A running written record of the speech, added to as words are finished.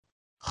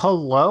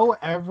Hello,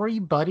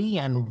 everybody,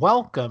 and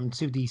welcome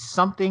to the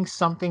Something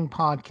Something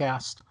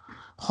podcast.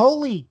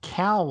 Holy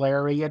cow,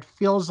 Larry, it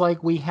feels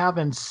like we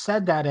haven't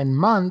said that in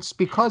months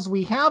because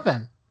we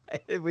haven't.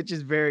 Which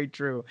is very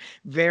true.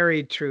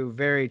 Very true.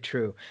 Very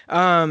true.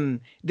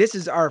 This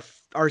is our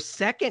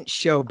second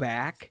show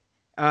back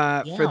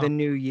for the Yeah,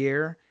 new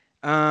year.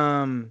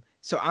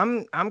 So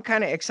I'm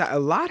kind of excited. A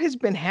lot has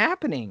been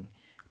happening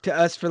to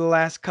us for the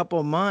last couple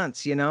of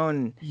months,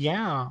 and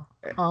yeah.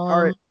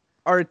 our Um,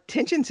 our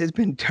attentions has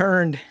been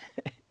turned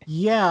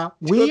yeah,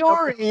 to a we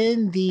are couple.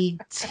 in the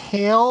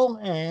tail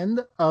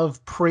end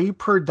of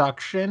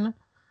pre-production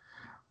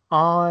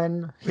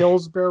on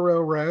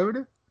Hillsborough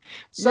Road.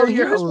 So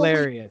You're here's what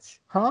hilarious.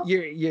 huh?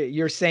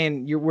 You're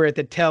saying we're at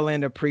the tail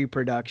end of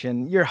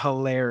pre-production. You're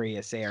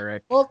hilarious,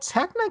 Eric. Well,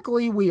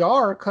 technically we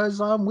are,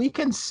 because we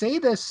can say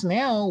this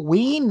now.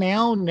 We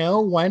now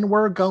know when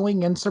we're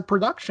going into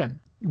production.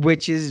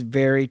 Which is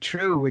very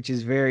true, which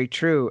is very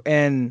true.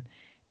 And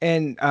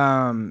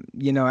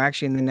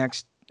actually in the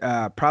next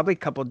probably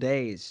couple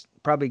days,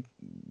 probably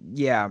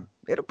yeah,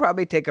 it'll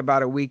probably take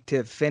about a week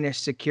to finish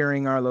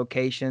securing our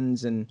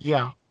locations and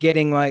Yeah,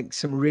 getting like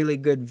some really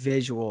good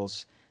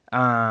visuals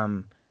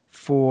um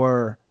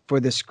for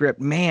the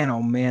script. Man,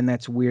 oh man,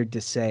 that's weird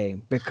to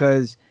say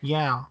because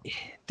yeah,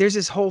 there's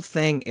this whole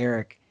thing,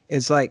 Eric.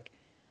 It's like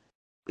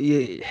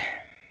y-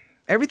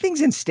 everything's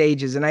in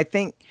stages, and I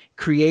think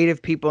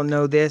creative people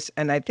know this,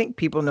 and I think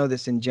people know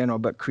this in general,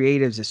 but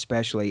creatives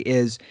especially,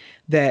 is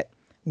that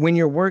when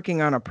you're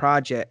working on a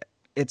project,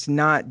 it's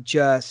not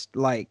just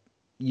like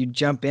you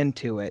jump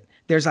into it.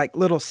 There's like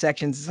little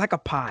sections. It's like a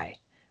pie,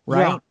 yeah.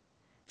 right? Or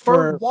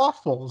For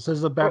waffles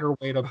is a better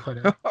way to put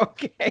it.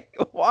 okay,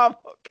 wow,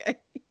 okay.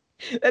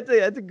 That's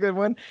a good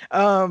one.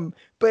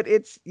 But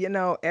it's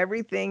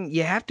everything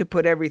you have to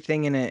put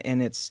everything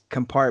in its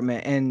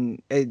compartment,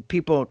 and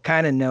people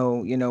kind of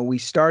know. We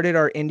started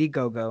our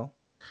Indiegogo,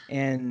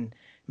 and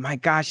my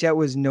gosh, that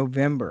was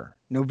November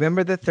the Yeah,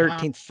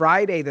 13th,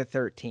 Friday the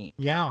 13th,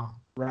 yeah,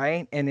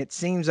 right? And it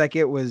seems like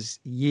it was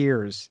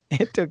years.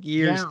 It took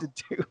years yeah. to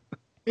do.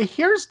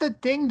 Here's the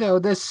thing though,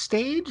 the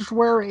stage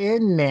we're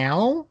in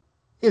now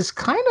is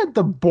kind of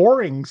the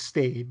boring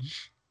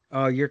stage.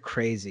 Oh, you're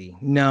crazy.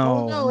 Well,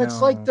 No, no,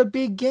 it's like no. the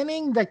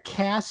beginning, the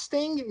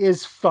casting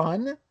is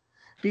fun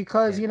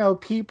because, Yeah,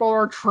 people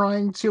are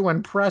trying to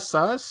impress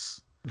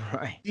us.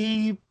 right.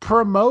 The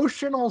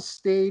promotional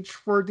stage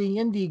for the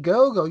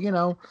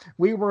Indiegogo,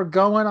 we were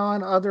going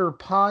on other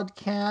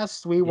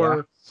podcasts, we Yeah.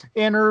 were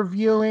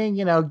interviewing,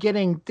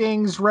 getting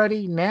things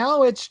ready.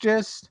 Now it's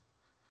just,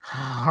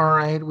 all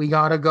right, we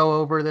got to go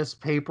over this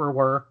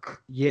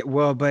paperwork. Yeah,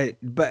 well, but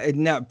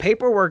no,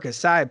 paperwork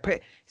aside,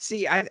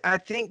 see, I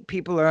think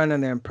people are under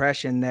the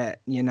impression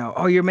that,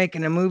 oh, you're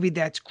making a movie,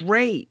 that's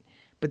great,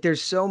 but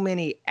there's so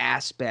many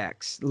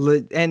aspects.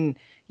 And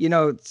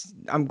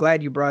I'm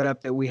glad you brought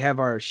up that we have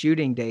our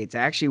shooting dates.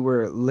 Actually,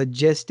 we're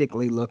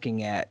logistically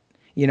looking at,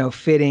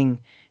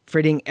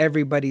 fitting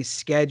everybody's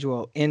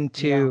schedule Yeah,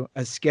 into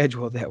a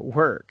schedule that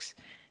works.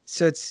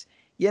 So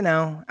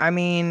I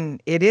mean,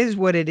 it is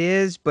what it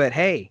is, but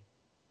hey,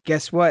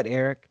 guess what,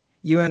 Eric?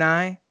 You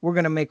and we're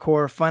gonna make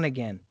horror fun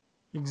again.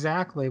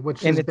 exactly,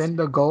 which And has it's been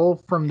the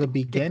goal from the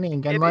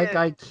beginning. And it like is.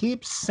 I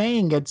keep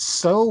saying, it's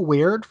so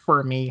weird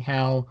for me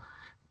how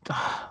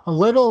a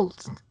little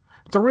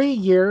 3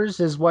 years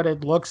is what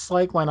it looks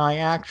like when I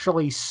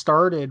actually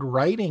started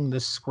writing the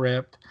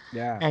script.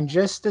 Yeah. And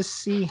just to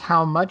see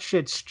how much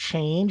it's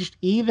changed,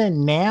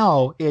 even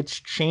now it's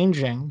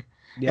changing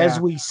as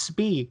Yeah. we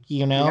speak.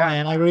 Yeah.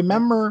 And I Yeah.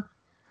 remember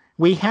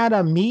we had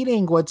a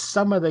meeting with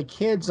some of the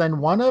kids, and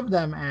one of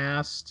them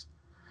asked,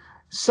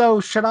 so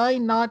should I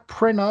not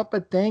print up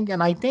a thing?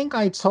 And I think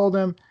I told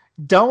him,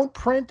 don't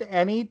print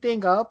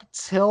anything up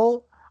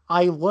till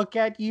I look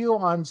at you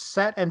on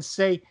set and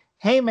say,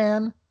 hey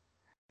man,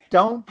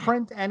 don't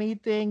print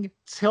anything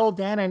till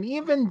then. And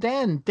even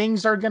then,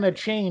 things are going to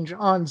change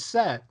on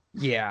set.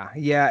 Yeah,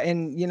 yeah,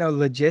 and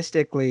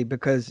logistically,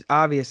 because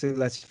obviously,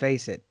 let's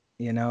face it,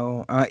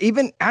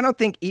 even I don't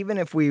think even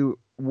if we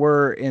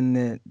were in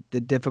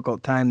the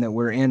difficult time that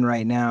we're in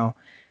right now,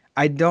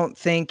 I don't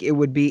think it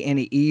would be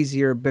any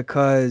easier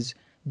because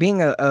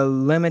being a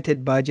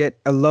limited budget,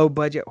 a low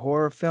budget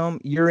horror film,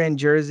 you're in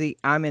Jersey,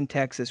 I'm in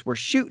Texas, we're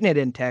shooting it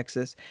in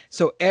Texas,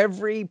 so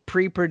every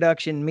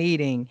pre-production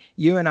meeting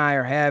you and I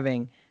are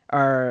having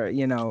are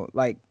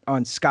like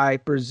on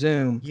Skype or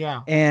Zoom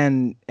Yeah,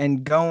 and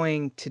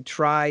going to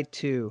try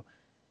to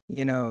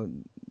you know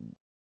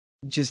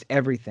just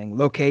everything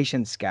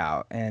location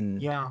scout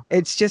and yeah.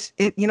 it's just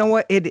it you know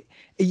what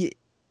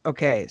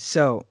okay,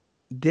 so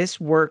this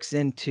works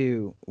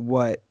into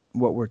what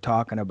we're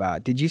talking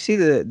about. Did you see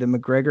the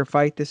McGregor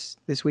fight this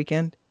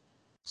weekend?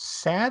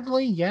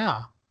 Sadly,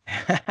 yeah.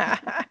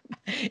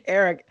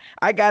 Eric,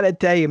 I gotta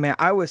tell you, man,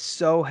 I was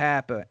so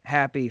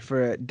happy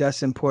for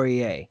Dustin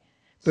Poirier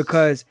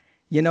because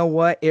you know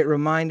what? It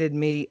reminded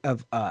me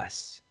of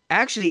us.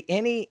 Actually,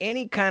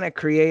 any kind of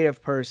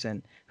creative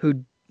person who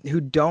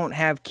don't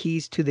have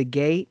keys to the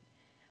gate,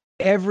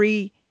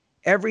 every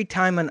every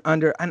time and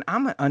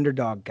I'm an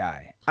underdog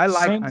guy. I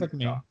like Same with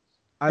me. underdog.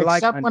 I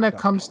like Except when it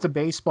underdog. comes to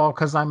baseball,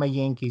 because I'm a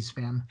Yankees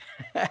fan.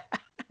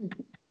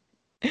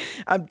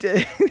 I'm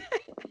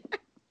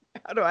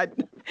how do I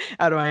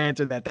how do I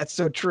answer that? That's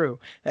so true.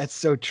 That's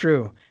so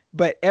true.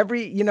 But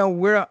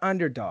we're an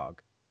underdog.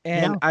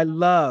 And Yeah, I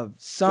love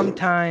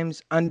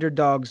sometimes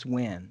underdogs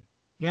win.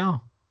 yeah,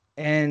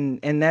 And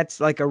that's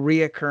like a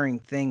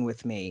reoccurring thing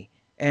with me.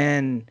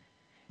 And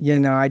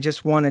I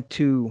just wanted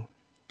to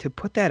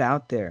put that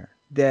out there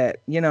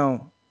that,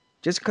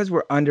 just because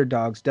we're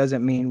underdogs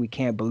doesn't mean we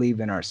can't believe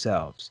in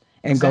ourselves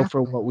and go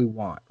for exactly. what we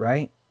want,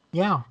 right?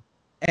 Yeah,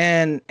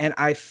 And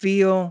I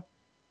feel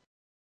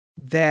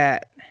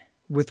that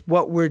with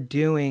what we're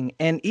doing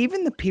and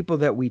even the people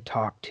that we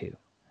talk to,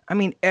 I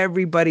mean,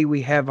 everybody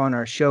we have on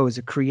our show is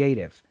a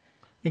creative.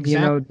 you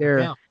know exactly. they're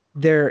Yeah,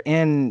 they're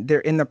in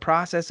the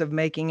process of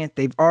making it.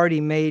 They've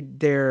already made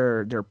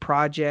their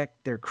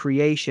project, their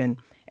creation,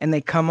 and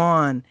they come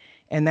on.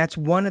 And that's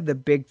one of the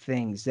big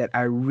things that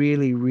I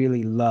really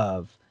really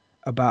love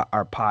about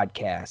our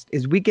podcast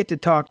is we get to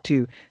talk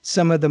to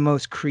some of the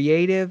most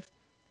creative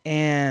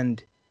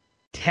and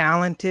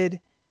talented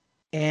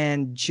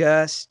and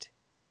just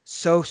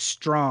so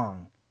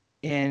strong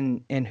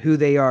in who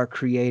they are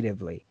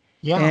creatively.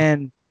 yeah,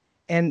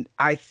 And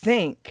I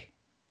think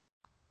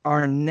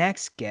our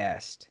next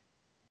guest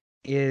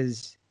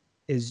is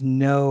is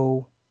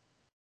no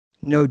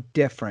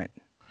different,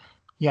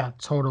 yeah,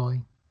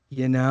 totally.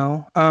 you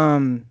know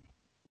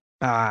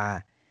uh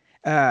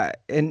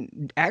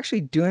and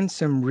actually doing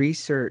some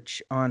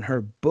research on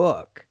her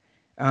book,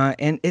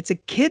 and it's a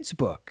kid's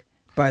book,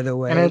 by the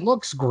And it way.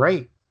 looks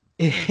great.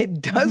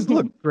 It does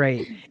look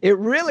great. It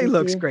really Thank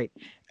looks you. great.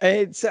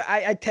 So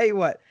I tell you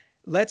what,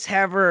 let's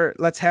have her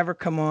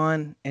come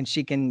on and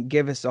she can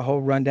give us a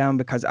whole rundown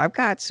because I've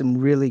got some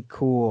really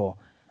cool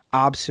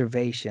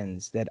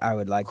observations that I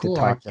would like to Cool. I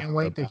talk to can't her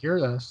wait to about. hear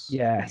this.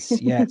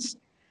 Yes, yes.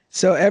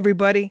 So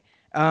everybody,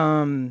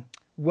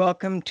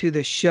 welcome to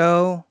the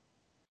show,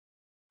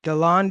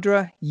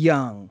 Delandra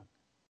Young.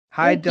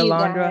 Hi, Thank you,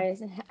 Delandra.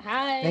 guys.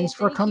 Hi, Thanks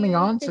for thank coming you.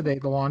 on today,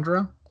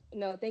 Delandra.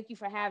 No, thank you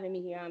for having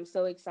me here. I'm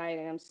so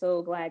excited. I'm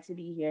so glad to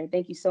be here.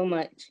 Thank you so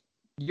much.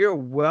 You're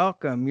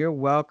welcome. You're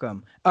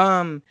welcome.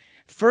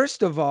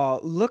 First of all,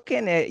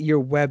 looking at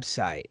your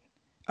website,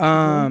 Hmm.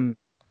 um,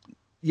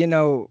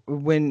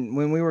 when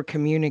we were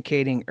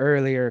communicating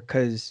earlier,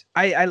 because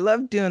I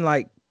love doing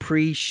like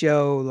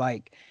pre-show,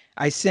 like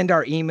I send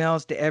our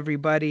emails to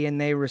everybody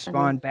and they Uh-huh.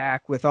 respond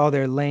back with all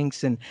their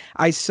links. And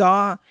I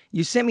saw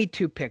you sent me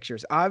two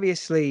pictures.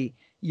 Obviously,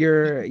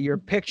 your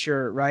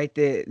picture, right?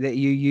 That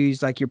you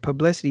use like your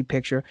publicity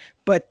picture,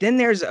 but then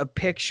there's a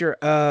picture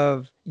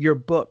of your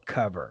book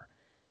cover.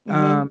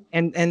 Hmm.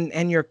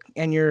 And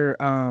your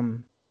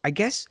I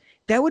guess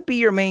that would be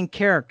your main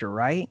character,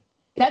 right?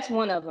 That's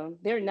one of them.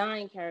 There are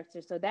 9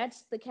 characters. So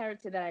that's the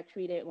character that I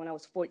created when I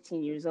was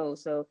 14 years old.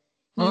 So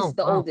he's Oh,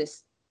 the wow.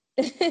 oldest.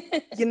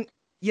 You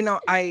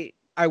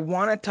I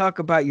want to talk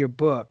about your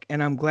book,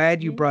 and I'm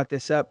glad you Hmm. brought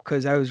this up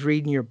because I was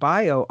reading your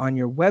bio on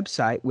your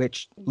website,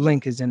 which Hmm.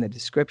 link is in the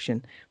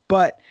description.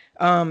 But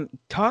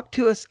talk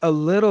to us a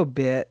little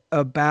bit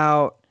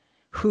about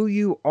who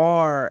you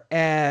are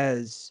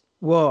as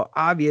well.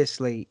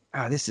 Obviously,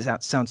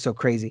 sounds so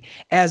crazy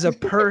as a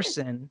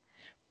person,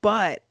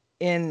 but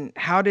in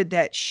how did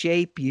that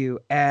shape you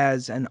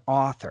as an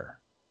author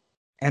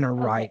and a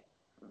writer? Okay.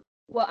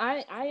 Well,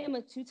 I am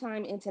a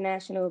two-time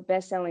international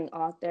best-selling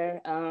author.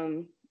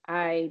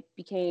 I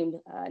became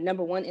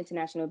number one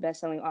international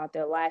best-selling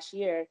author last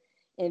year,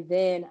 and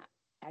then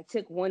I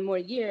took one more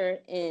year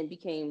and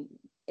became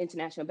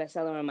international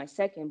bestseller on my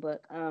second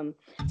book.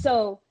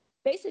 So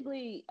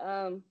basically,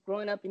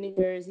 growing up in New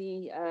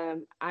Jersey,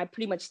 I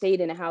pretty much stayed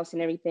in a house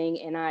and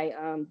everything, and I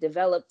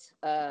developed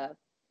a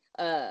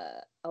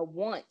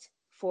want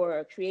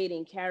for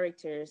creating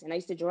characters. And I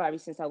used to draw ever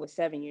since I was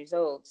 7 years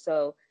old.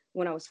 So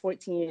when I was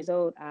 14 years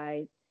old,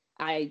 I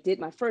did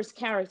my first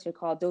character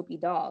called Dopey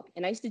Dog,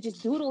 and I used to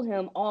just doodle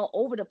him all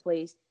over the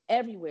place,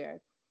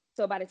 everywhere.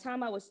 So by the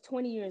time I was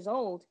 20 years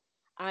old,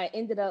 I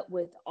ended up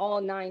with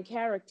all 9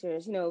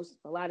 characters.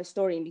 A lot of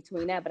story in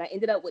between that, but I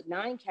ended up with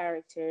 9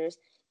 characters,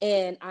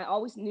 and I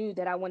always knew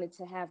that I wanted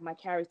to have my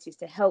characters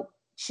to help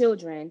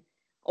children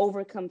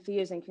overcome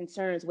fears and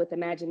concerns with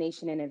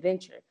imagination and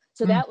adventure.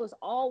 So Hmm. that was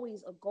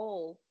always a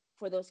goal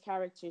for those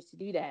characters to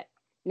do that.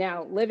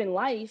 Now, living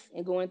life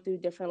and going through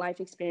different life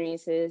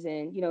experiences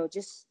and,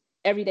 just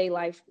everyday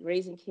life,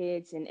 raising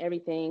kids and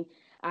everything,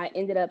 I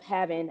ended up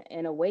having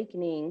an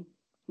awakening,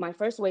 my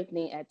first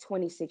awakening at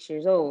 26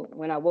 years old,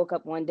 when I woke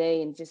up one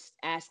day and just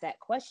asked that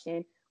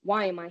question,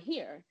 why am I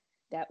here?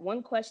 That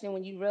one question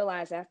when you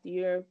realize after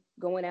you're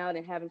going out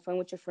and having fun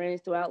with your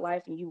friends throughout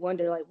life and you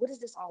wonder, like, what is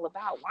this all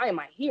about? Why am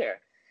I here?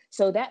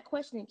 So that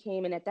question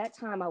came, and at that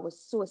time I was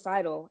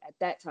suicidal at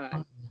that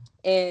time,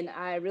 and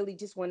I really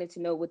just wanted to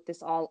know what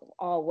this all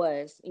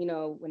was.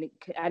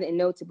 I didn't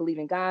know to believe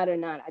in God or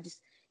not. I just,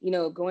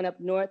 growing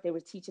up north, they were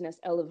teaching us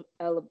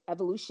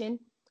evolution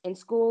in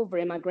school,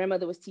 and my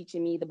grandmother was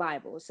teaching me the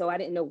Bible, so I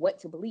didn't know what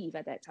to believe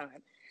at that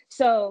time.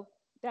 So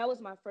that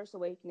was my first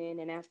awakening.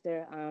 And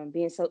after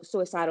being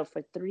suicidal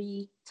for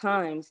 3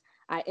 times,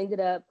 I ended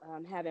up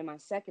having my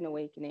second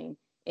awakening.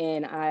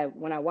 And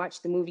when I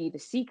watched the movie The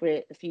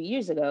Secret a few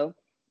years ago,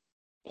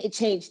 it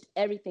changed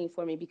everything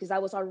for me because I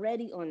was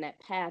already on that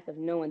path of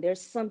knowing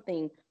there's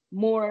something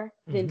more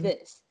than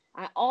this.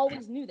 I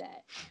always knew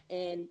that.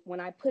 And when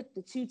I put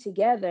the two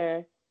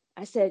together,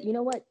 I said, you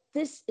know what?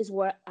 This is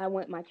what I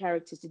want my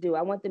characters to do.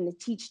 I want them to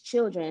teach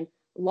children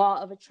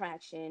law of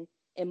attraction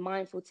and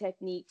mindful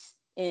techniques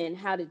and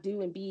how to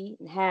do and be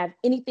and have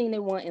anything they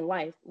want in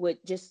life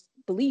with just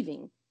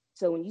believing.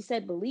 So when you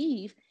said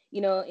believe,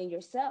 in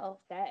yourself,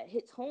 that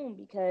hits home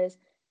because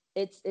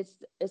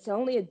it's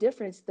only a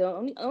difference.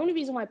 The only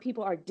reason why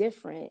people are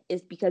different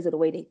is because of the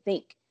way they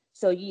think.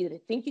 So you either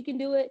think you can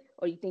do it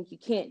or you think you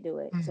can't do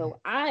it. So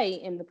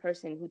I am the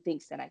person who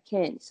thinks that I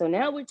can. So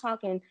now we're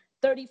talking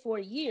 34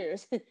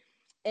 years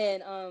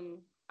and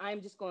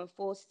I'm just going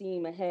full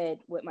steam ahead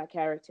with my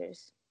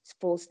characters. It's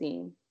full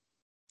steam.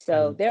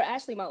 So they're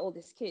actually my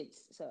oldest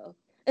kids. So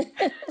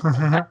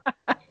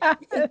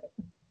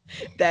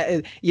That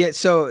is, yeah.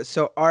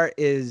 So art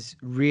is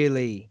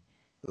really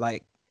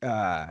like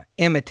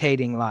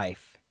imitating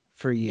life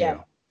for yeah,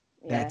 you.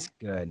 yeah, That's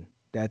good.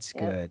 That's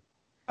yep. good.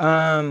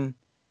 Um,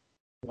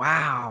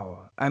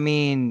 wow. I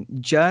mean,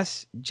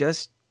 just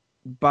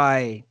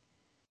by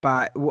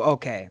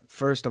okay.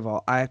 First of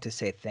all, I have to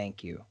say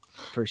thank you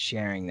for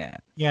sharing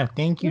that. Yeah,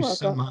 thank You're you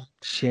so welcome. much.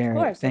 Of Sharing.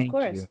 course, of Thank you.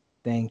 course.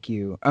 Thank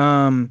you.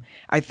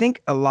 I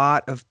think a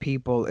lot of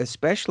people,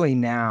 especially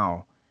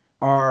now,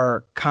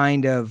 are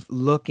kind of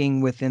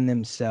looking within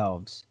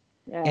themselves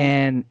Yeah.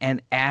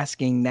 and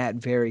asking that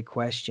very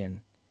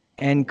question,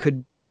 and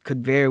could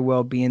very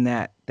well be in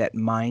that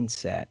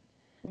mindset.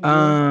 Mm-hmm.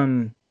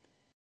 Um,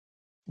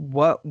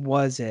 what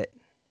was it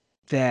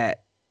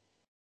that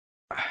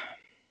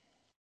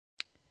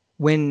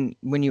when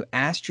you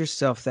asked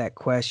yourself that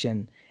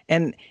question,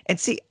 and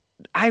see,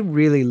 I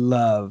really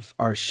love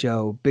our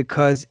show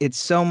because it's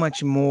so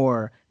much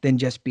more than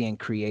just being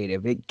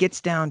creative. It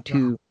gets down Yeah,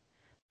 to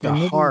the the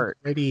nitty heart.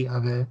 gritty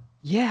of it.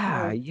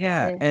 Yeah, Yeah.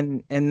 yeah. Yeah.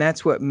 And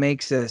that's what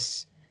makes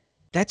us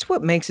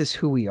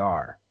who we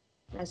are.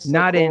 That's so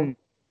Not cool. in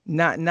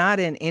not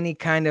in any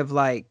kind of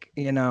like,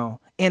 in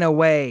a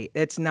way,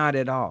 it's not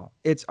at all.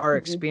 It's our Mm-hmm.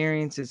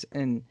 experiences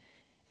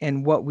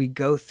and what we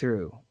go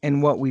through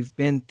and what we've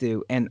been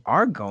through and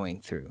are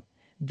going through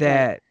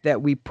Right.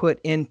 that we put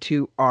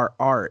into our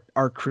art,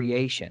 our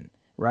creation,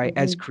 right?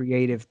 As Mm-hmm.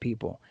 creative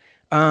people.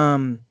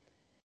 Um,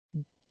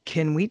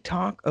 can we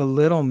talk a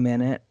little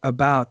minute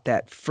about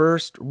that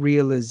first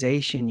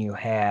realization you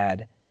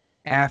had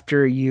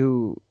after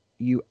you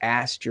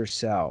asked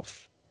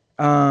yourself,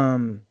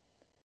 um,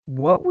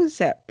 what was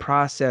that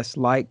process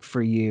like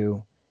for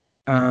you?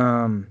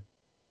 Um,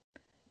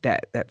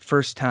 that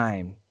first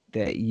time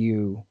that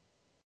you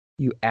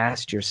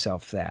asked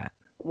yourself that.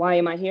 Why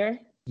am I here?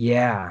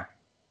 Yeah.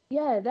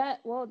 Yeah,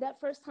 that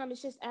first time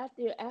it's just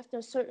after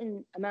a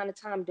certain amount of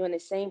time doing the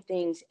same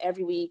things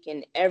every week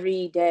and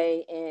every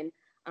day, and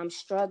I'm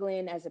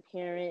struggling as a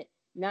parent,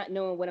 not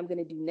knowing what I'm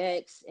gonna do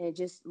next, and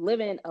just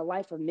living a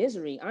life of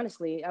misery.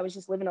 Honestly, I was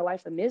just living a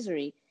life of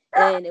misery,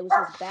 and it was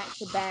just back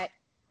to back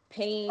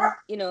pain.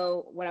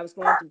 When I was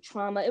going through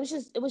trauma, it was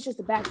just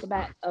a back to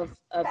back of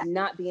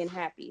not being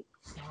happy.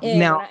 And when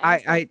Now I I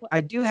asked that I, question,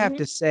 I do have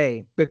to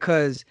say,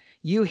 because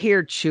you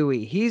hear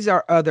Chewy, he's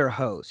our other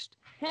host,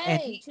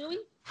 and hey, he Chewy.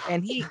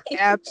 and he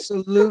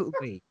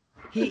absolutely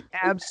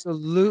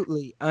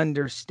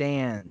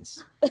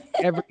understands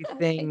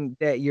everything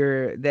that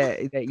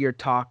you're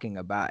talking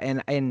about.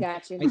 And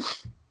Got you. I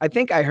I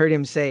think I heard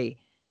him say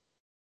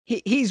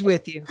he's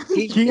with you.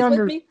 He's he He's with with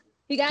under me.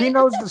 He got he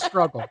knows the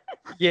struggle.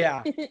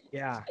 Yeah. it.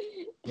 Yeah.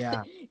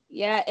 Yeah.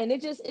 Yeah, and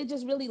it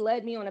just really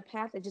led me on a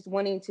path of just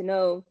wanting to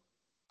know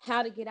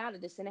how to get out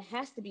of this, and it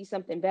has to be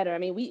something better. I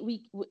mean,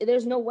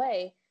 there's no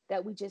way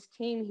that we just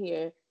came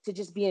here to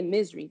just be in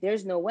misery.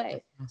 There's no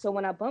way. So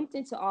when I bumped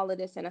into all of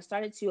this and I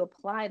started to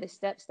apply the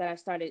steps that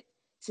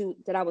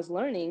I was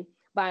learning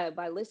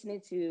by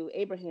listening to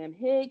Abraham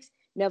Hicks,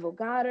 Neville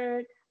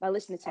Goddard, by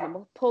listening to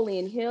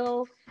Napoleon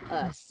Hill,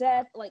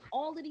 Seth, like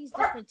all of these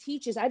different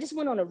teachers, I just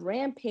went on a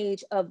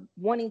rampage of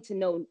wanting to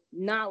know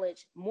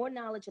knowledge, more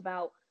knowledge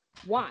about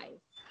why.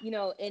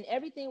 And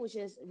everything was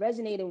just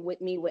resonating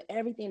with me with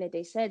everything that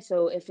they said.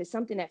 So if it's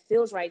something that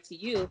feels right to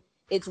you,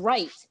 it's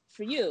right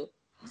for you.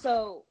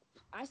 So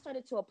I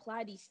started to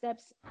apply these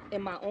steps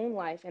in my own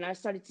life, and I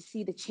started to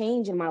see the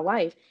change in my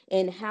life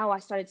and how I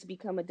started to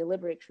become a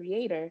deliberate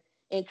creator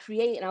and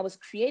I was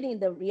creating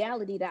the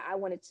reality that I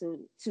wanted to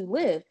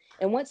live.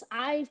 And once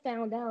I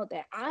found out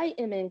that I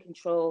am in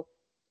control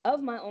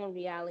of my own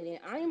reality and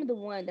I am the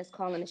one that's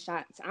calling the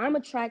shots, I'm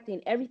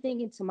attracting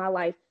everything into my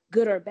life,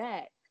 good or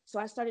bad. So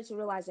I started to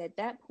realize at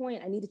that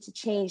point I needed to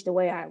change the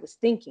way I was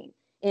thinking.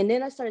 And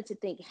then I started to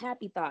think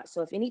happy thoughts.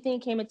 So if anything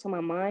came into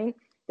my mind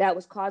that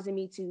was causing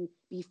me to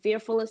be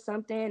fearful of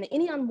something,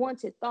 any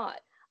unwanted thought,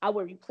 I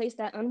would replace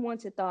that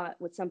unwanted thought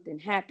with something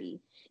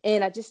happy.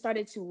 And I just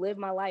started to live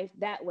my life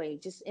that way.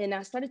 And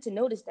I started to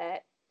notice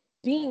that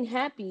being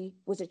happy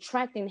was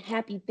attracting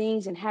happy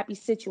things and happy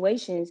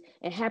situations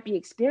and happy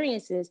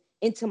experiences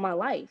into my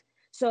life.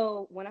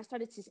 So when I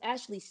started to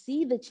actually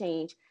see the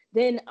change,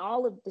 then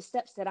all of the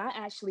steps that I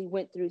actually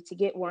went through to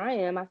get where I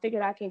am, I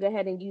figured I can go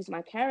ahead and use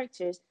my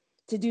characters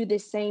to do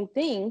this same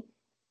thing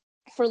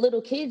for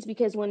little kids,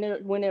 because when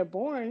they're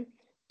born,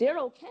 they're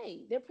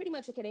okay. They're pretty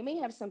much okay. They may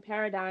have some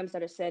paradigms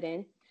that are set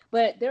in,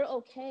 but they're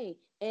okay.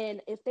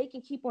 And if they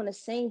can keep on the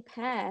same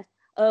path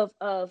of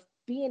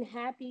being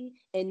happy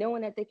and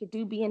knowing that they could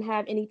do, be, and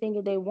have anything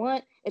that they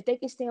want, if they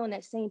can stay on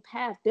that same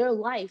path, their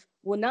life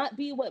will not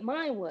be what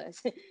mine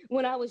was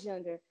when I was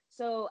younger.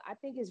 So I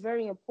think it's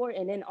very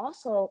important. And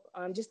also,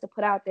 just to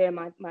put out there,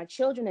 my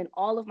children in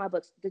all of my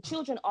books, the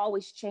children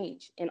always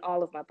change in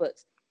all of my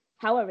books.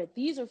 However,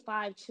 these are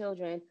 5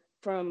 children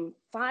from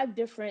 5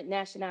 different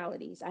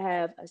nationalities. I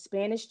have a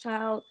Spanish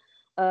child,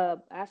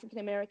 African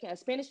American, a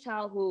Spanish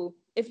child who,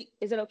 is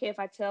it okay if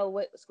I tell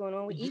what's going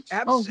on with each?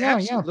 Oh yeah,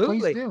 yeah,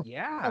 please Absolutely. do.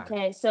 Yeah.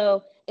 Okay,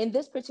 so in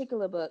this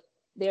particular book,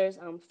 there's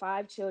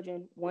 5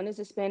 children. One is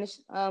a Spanish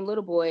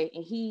little boy,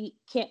 and he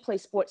can't play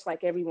sports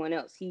like everyone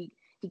else. He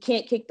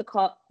can't kick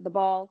the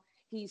ball.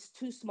 He's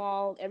too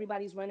small.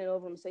 Everybody's running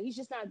over him, so he's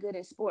just not good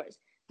in sports.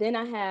 Then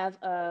I have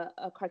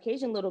a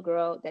Caucasian little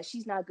girl that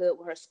she's not good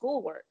with her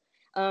schoolwork.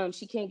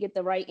 She can't get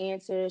the right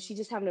answers. She's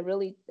just having a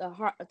really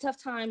a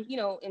tough time,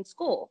 in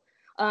school.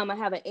 I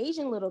have an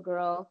Asian little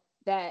girl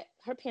that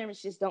her parents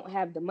just don't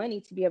have the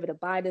money to be able to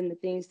buy them the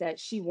things that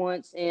she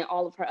wants and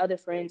all of her other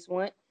friends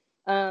want.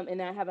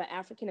 And I have an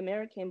African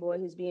American boy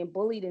who's being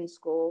bullied in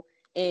school,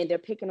 and they're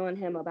picking on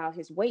him about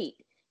his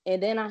weight.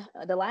 And then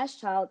the last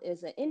child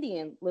is an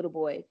Indian little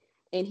boy,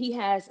 and he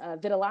has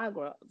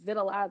vitiligo,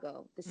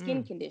 the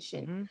skin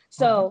condition. Mm-hmm.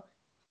 So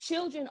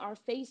children are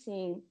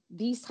facing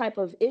these type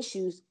of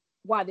issues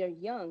while they're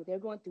young. They're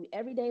going through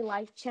everyday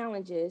life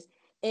challenges,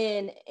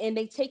 and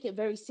they take it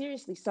very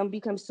seriously. Some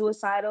become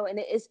suicidal, and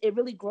it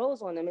really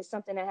grows on them. It's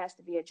something that has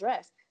to be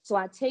addressed. So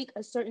I take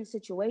a certain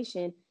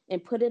situation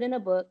and put it in a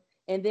book,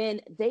 and then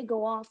they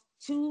go off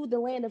to the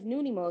land of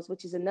Nunimos,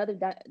 which is another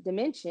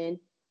dimension,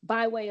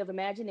 by way of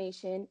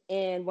imagination.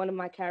 And one of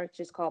my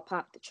characters called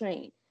Pop the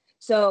Train.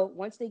 So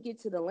once they get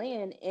to the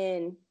land,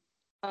 and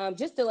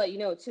just to let you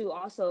know too,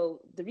 also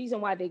the reason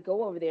why they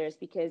go over there is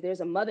because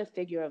there's a mother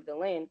figure of the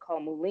land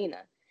called Mulina.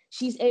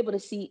 She's able to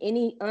see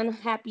any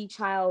unhappy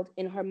child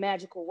in her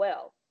magical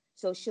well.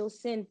 So she'll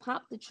send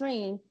Pop the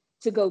Train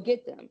to go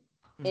get them.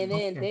 And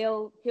then Okay.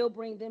 he'll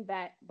bring them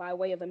back by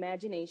way of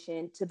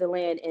imagination to the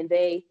land, and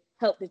they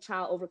help the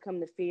child overcome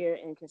the fear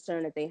and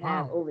concern that they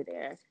have Wow. over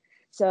there.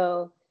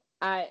 So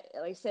like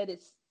I said,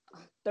 it's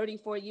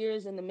 34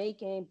 years in the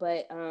making,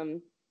 but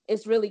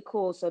it's really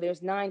cool. So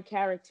there's 9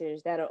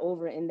 characters that are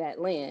over in that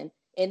land,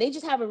 and they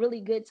just have a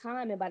really good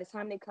time. And by the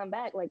time they come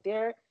back, like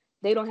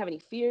they don't have any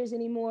fears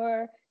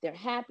anymore. They're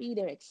happy,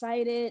 they're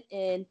excited.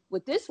 And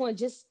with this one,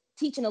 just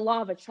teaching the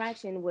law of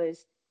attraction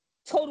was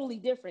totally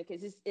different,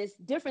 because it's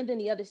different than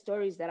the other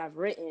stories that I've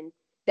written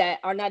that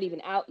are not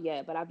even out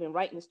yet, but I've been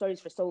writing the stories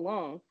for so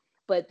long.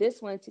 But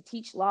this one, to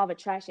teach law of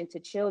attraction to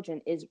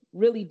children, is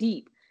really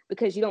deep,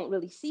 because you don't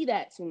really see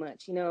that too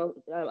much,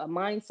 a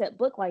mindset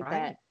book like Right.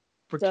 that.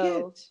 For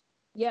So kids.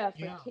 yeah,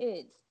 for Yeah.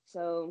 kids.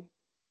 So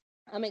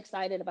I'm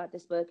excited about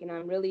this book, and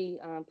I'm really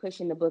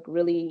pushing the book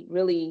really,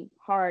 really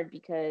hard,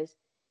 because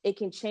it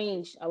can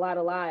change a lot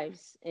of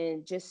lives,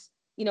 and just,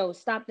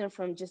 stop them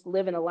from just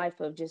living a life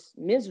of just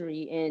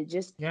misery, and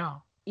just, Yeah.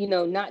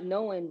 not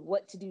knowing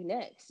what to do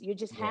next. You're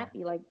just Yeah.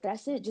 happy. Like,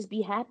 that's it. Just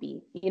be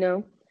happy.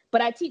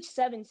 But I teach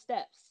 7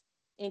 steps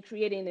in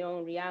creating their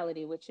own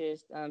reality, which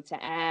is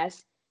to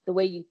ask, the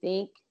way you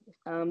think,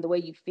 the way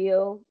you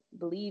feel,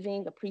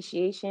 believing,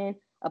 appreciation,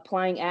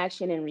 applying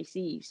action, and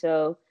receive.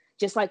 So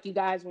just like you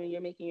guys, when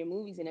you're making your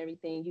movies and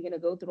everything, you're going to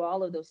go through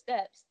all of those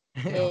steps.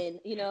 Yeah. And,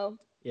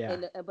 Yeah.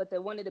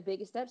 but one of the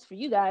biggest steps for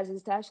you guys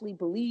is to actually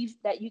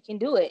believe that you can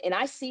do it. And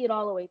I see it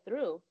all the way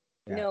through.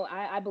 Yeah.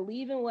 I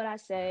believe in what I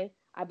say.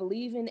 I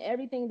believe in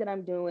everything that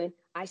I'm doing.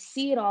 I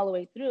see it all the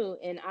way through.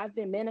 And I've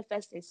been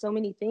manifesting so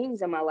many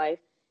things in my life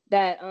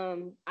that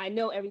I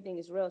know everything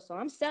is real. So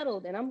I'm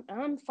settled, and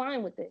I'm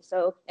fine with it.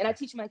 So, and I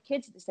teach my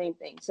kids the same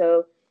thing.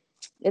 So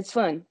it's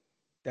fun.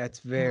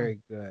 That's Yeah. very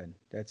good.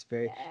 That's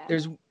very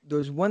Yeah.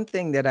 there's one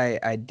thing that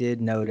I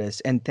did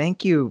notice, and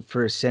thank you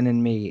for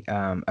sending me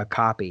a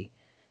copy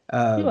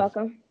You're of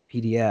welcome.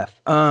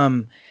 PDF.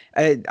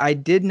 I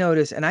did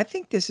notice, and I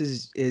think this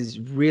is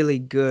really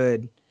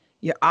good.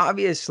 Yeah,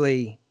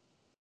 obviously,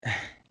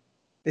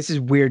 this is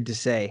weird to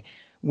say.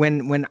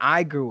 When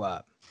I grew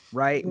up,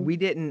 right?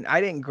 Mhm.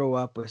 I didn't grow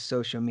up with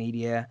social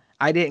media.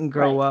 I didn't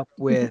grow Right. up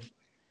with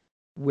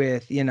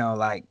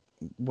like,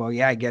 well,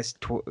 yeah, I guess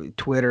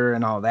Twitter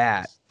and all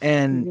that.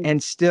 And Mhm.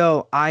 and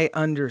still I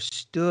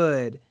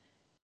understood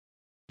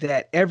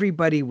that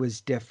everybody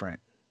was different,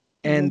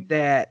 and Mhm.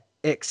 that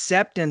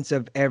acceptance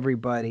of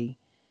everybody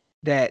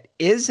that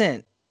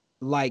isn't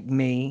like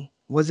me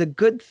was a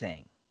good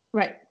thing.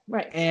 Right.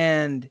 Right.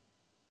 And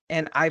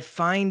I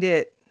find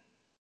it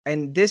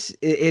and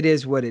it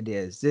is what it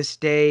is. This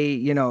day,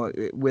 you know,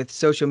 with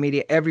social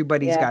media,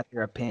 everybody's Yeah. got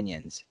their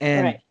opinions,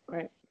 Right.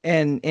 Right.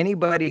 and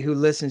anybody who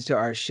listens to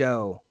our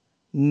show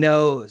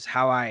knows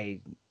how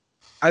I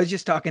was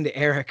just talking to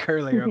Eric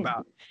earlier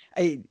about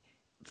I,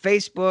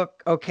 Facebook,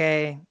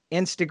 okay,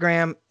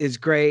 Instagram is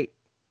great,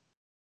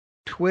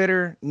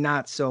 Twitter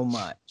not so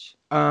much.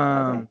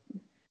 Okay.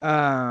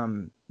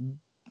 Um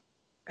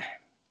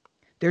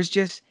there's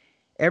just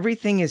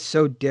everything is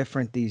so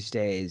different these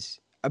days.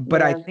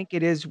 But I Yeah. think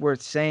it is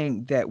worth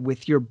saying that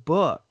with your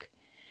book,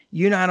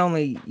 you not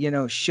only, you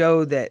know,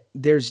 show that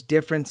there's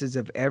differences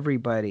of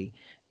everybody.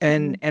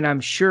 And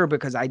I'm sure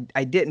because I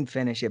didn't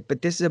finish it,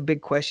 but this is a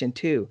big question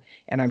too,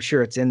 and I'm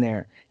sure it's in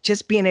there.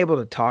 Just being able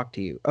to talk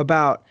to you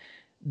about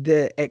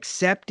the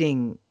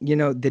accepting, you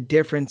know, the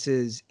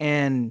differences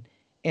and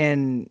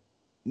and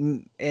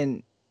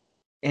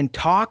and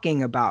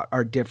talking about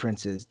our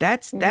differences.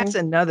 That's Hmm.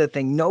 another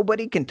thing.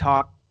 Nobody can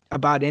talk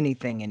about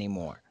anything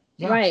anymore,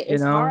 Yeah. Right. you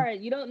It's know? hard.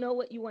 You don't know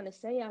what you want to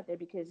say out there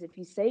because if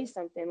you say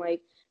something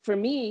like, for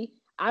me,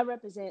 I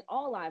represent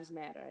all lives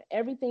matter.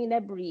 Everything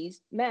that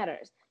breathes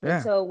matters. And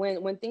Yeah. so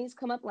when things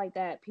come up like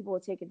that, people will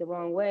take it the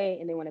wrong way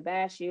and they want to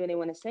bash you and they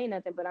want to say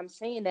nothing. But I'm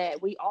saying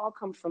that we all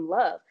come from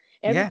love.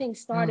 Yeah. Everything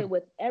started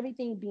with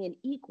everything being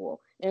equal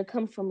and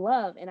come from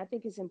love. And I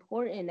think it's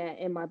important that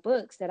in my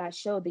books that I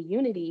show the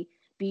unity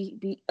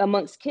be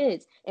amongst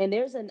kids. And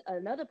there's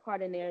another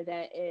part in there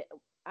that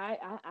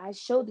I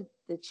show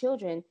the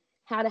children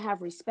how to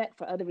have respect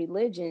for other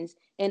religions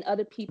and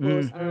other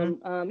people's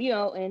Hmm. you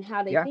know, and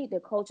how they Yeah. think, their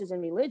cultures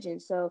and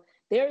religions. So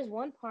there is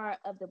one part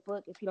of the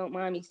book, if you don't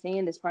mind me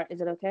saying this part,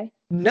 is it okay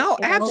No,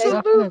 if I Oh, say? definitely.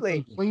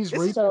 absolutely. Please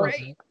This read is So from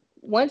great. it.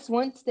 once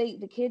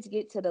the kids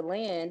get to the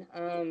land,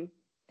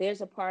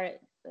 there's a part,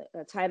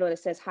 a title that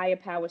says higher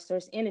power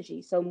source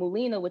energy. So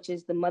Mulina, which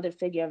is the mother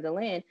figure of the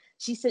land,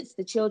 she sits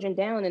the children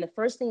down, and the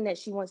first thing that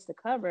she wants to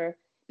cover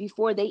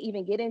before they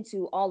even get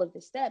into all of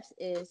the steps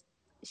is,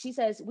 she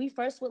says, we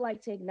first would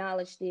like to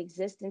acknowledge the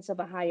existence of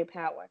a higher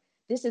power.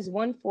 This is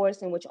one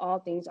force in which all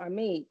things are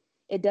made.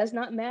 It does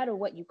not matter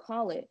what you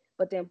call it,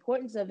 but the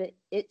importance of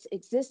its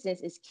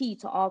existence is key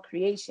to all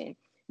creation.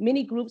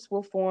 Many groups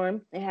will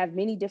form and have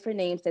many different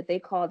names that they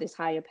call this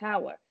higher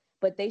power,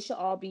 but they should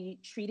all be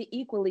treated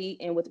equally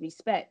and with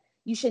respect.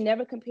 You should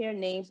never compare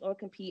names or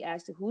compete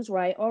as to who's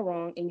right or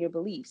wrong in your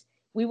beliefs.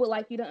 We would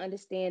like you to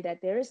understand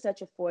that there is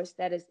such a force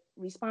that is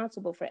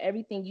responsible for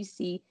everything you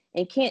see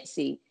and can't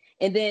see.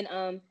 And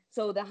then,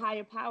 so the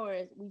higher power,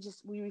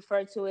 we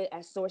refer to it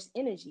as source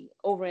energy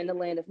over in the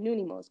land of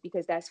Nunimos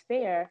because that's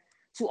fair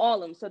to all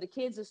of them. So the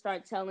kids will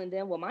start telling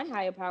them, well, my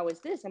higher power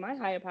is this and my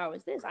higher power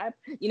is this.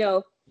 You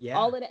know, Yeah.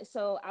 all of that.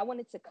 So I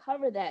wanted to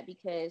cover that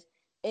because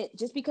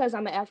just because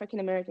I'm an African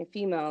American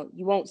female,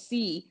 you won't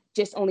see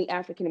just only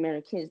African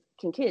American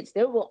kids.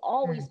 There will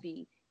always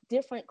be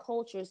different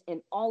cultures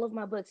in all of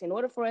my books. In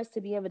order for us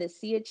to be able to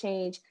see a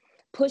change,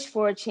 push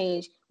for a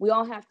change, we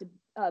all have to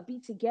be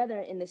together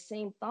in the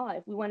same thought.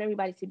 If we want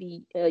everybody to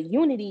be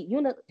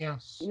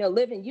Yes. you know,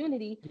 live in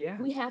unity, Yeah.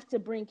 we have to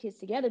bring kids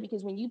together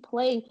because when you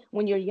play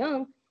when you're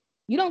young,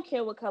 you don't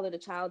care what color the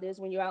child is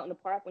when you're out in the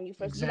park when you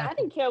first, you know, I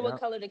Exactly. didn't care what Yeah.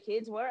 color the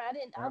kids were. I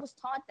Yeah. was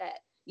taught that,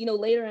 you know,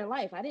 later in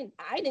life. I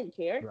didn't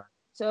care. Right.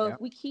 So Yeah.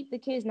 if we keep the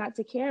kids not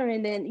to care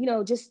and then, you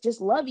know,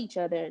 just love each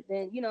other,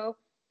 then, you know,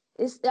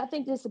 I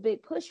think there's a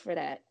big push for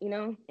that, you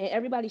know, and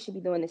everybody should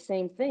be doing the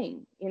same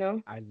thing, you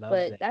know. I love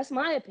But that. that's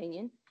my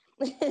opinion.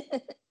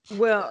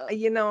 Well, So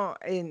you know,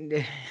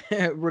 and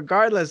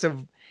regardless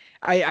of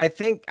I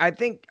think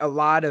a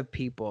lot of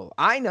people,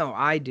 I know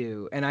I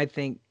do, and I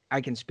think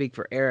I can speak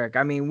for Eric.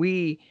 I mean,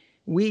 we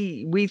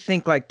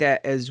think like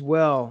that as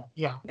well.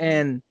 Yeah.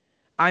 And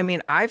I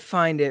mean, I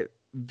find it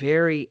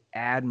very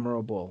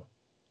admirable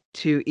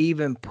to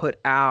even put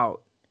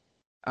out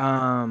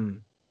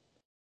um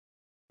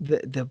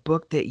the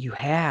book that you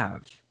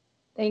have.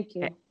 thank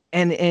A- you.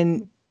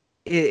 and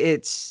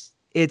it's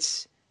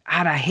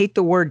I hate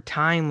the word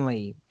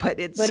timely, but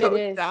it's But it so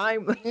is. It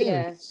timely.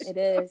 Yeah, is. it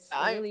is. It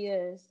Time, really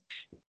is.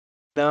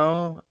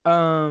 no.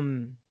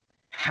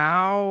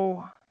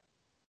 How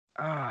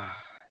uh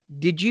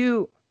did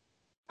you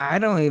I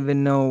don't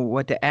even know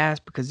what to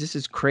ask because this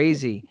is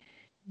crazy.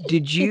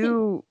 Did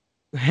you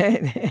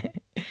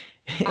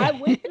I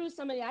went through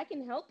some of the, I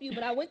can help you,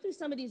 but I went through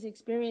some of these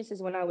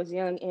experiences when I was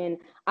young, and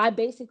I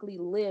basically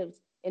lived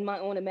in my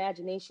own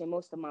imagination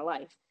most of my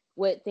life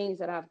with things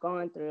that I've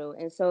gone through.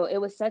 And so it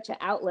was such an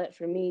outlet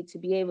for me to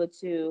be able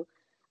to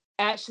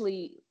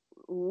actually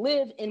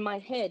live in my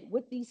head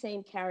with these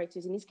same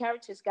characters. And these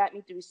characters got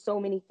me through so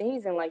many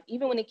things in life,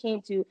 even when it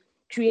came to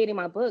creating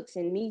my books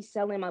and me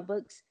selling my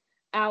books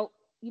out,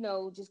 you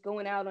know, just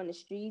going out on the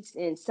streets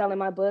and selling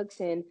my books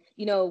and,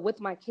 you know, with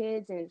my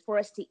kids and for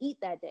us to eat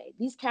that day.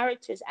 These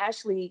characters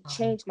actually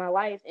changed my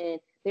life and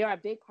they are a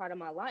big part of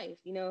my life,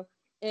 you know.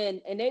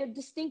 And they're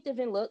distinctive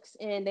in looks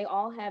and they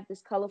all have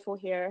this colorful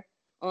hair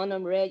on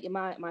them, red.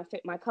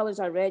 My colors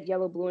are red,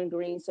 yellow, blue, and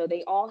green. So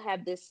they all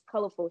have this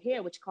colorful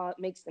hair, which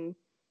makes them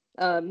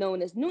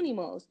known as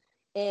Nunimos.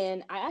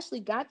 And I actually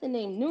got the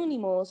name Noonie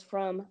Moles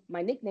from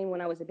my nickname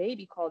when I was a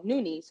baby called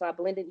Noonie. So I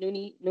blended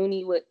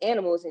Noonie with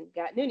animals and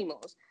got Noonie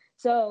Moles.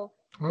 So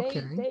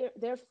Okay.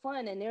 they're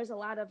fun, and there's a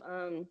lot of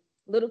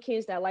little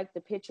kids that like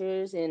the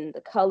pictures and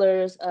the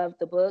colors of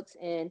the books.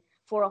 And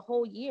for a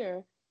whole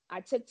year, I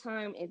took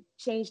time and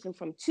changed them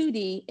from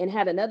 2D and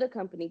had another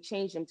company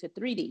change them to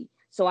 3D.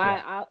 So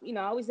Yeah. I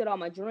always did all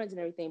my drawings and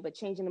everything, but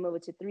changing them over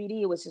to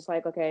 3D, it was just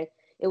like, okay,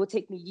 it would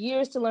take me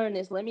years to learn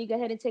this. Let me go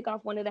ahead and take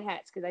off one of the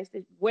hats because I used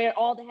to wear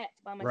all the hats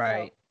by myself.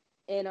 Right.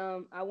 And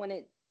I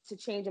wanted to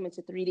change them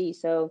into 3D.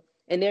 So,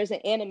 and there's an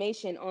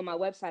animation on my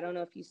website. I don't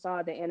know if you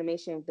saw the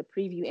animation, the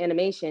preview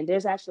animation.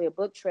 There's actually a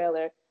book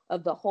trailer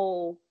of the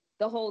whole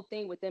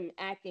thing with them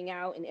acting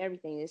out and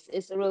everything.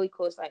 It's a really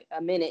cool. It's like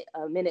a minute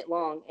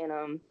long.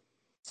 And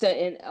so,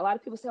 and a lot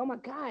of people say, "Oh my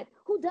God,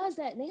 who does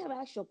that?" And they have an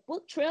actual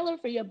book trailer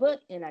for your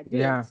book, and I did.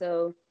 Yeah.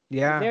 So I'm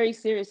Yeah. very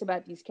serious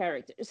about these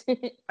characters.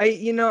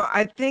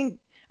 I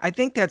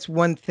think that's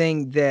one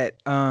thing that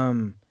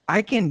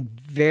I can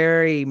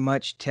very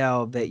much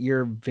tell that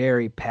you're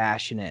very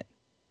passionate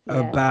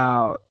Yeah,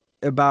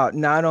 about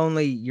not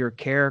only your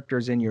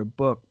characters in your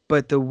book,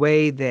 but the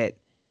way that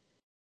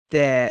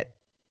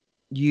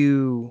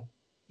you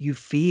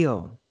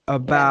feel yeah.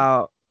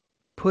 about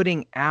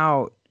putting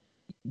out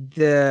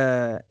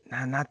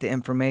not the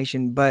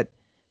information, but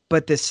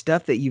the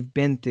stuff that you've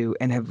been through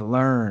and have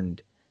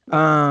learned.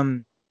 Yeah.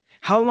 Um,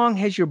 how long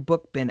has your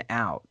book been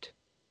out?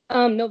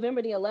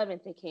 November the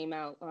 11th, it came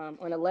out on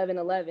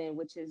 11/11,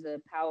 which is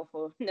a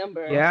powerful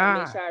number. I made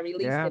Yeah, sure I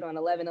released yeah. it on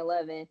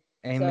 11/11.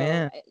 So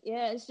Amen.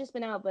 yeah, it's just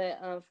been out, but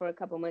for a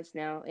couple months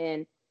now.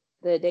 And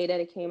the day that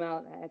it came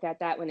out, I got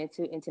that one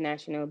into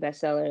international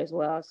bestseller as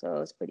well. So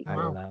it's pretty I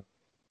Wow. cool. love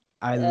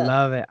I Yeah.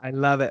 love it. I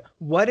love it.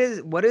 What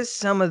is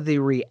some of the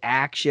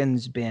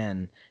reactions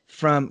been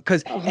from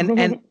cuz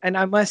and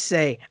I must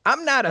say,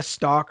 I'm not a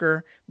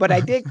stalker, but I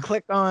did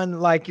click on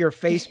like your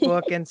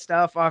Facebook and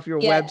stuff off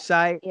your Yeah,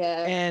 website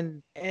yeah.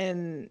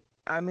 and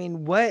I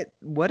mean, what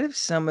if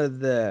some of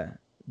the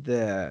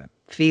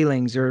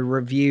feelings or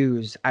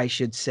reviews, I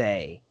should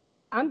say?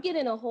 I'm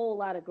getting a whole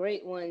lot of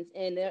great ones,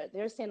 and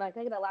they're saying like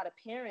I get a lot of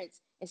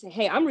parents and say,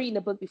 "Hey, I'm reading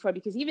the book before,"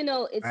 because even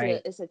though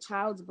Right. it's a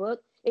child's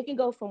book, it can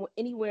go from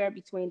anywhere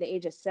between the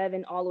age of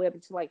 7 all the way up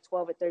to like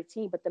 12 or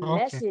 13. But the Okay.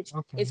 message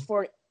is Okay.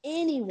 for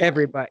anyone.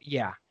 Everybody,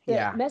 yeah, The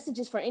yeah. message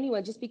is for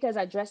anyone. Just because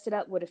I dressed it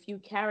up with a few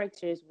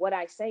characters, what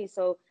I say.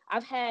 So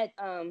I've had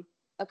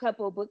a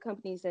couple of book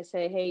companies that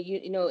say, "Hey,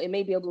 you know, it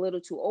may be a little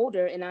too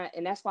older," and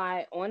that's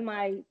why on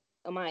my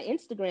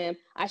Instagram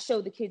I show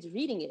the kids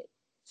reading it.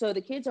 So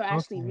the kids are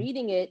actually Okay.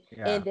 reading it,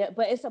 Yeah. and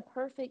but it's a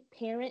perfect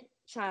parent,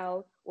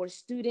 child, or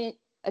student,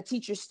 a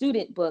teacher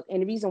student book.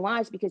 And the reason why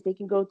is because they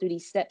can go through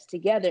these steps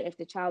together if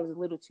the child is a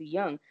little too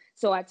young.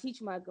 So I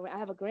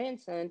have a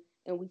grandson,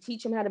 and we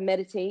teach him how to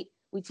meditate.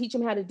 We teach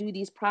him how to do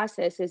these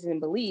processes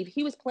and believe.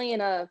 He was playing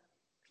a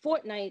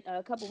Fortnite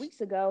a couple weeks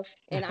ago,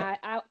 and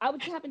I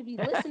would happen to be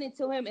listening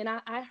to him, and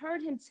I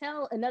heard him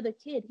tell another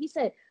kid. He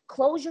said,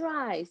 "Close your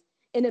eyes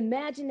and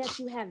imagine that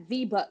you have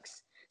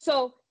V-Bucks."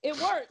 So it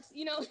works,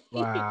 you know.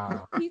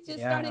 Wow. He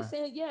just started Yeah.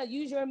 saying, "Yeah,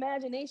 use your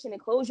imagination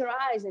and close your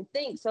eyes and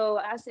think." So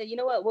I said, "You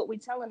know what? What we're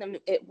telling them,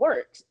 it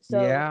works."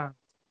 So Yeah.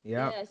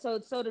 Yep. yeah,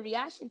 so the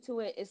reaction to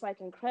it is like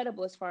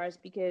incredible as far as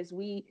because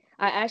I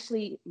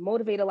actually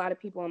motivate a lot of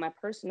people on my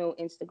personal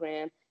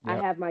Instagram. I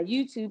Yep. have my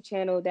YouTube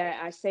channel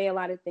that I say a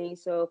lot of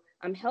things. So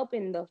I'm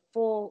helping the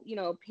full,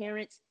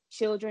 parents,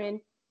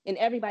 children, and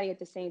everybody at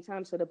the same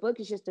time. So the book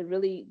is just a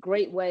really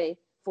great way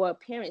for a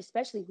parent,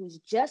 especially who's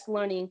just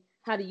learning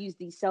how to use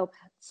these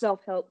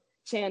self-help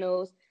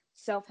channels,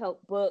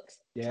 self-help books,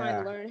 trying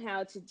to Yeah. learn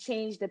how to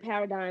change the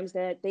paradigms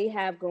that they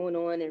have going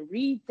on and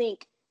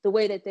rethink the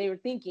way that they were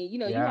thinking. You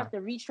Yeah. have to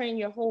retrain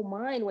your whole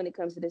mind when it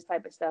comes to this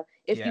type of stuff.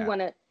 If you Yeah.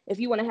 want to if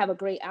you want to have a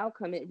great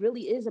outcome, it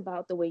really is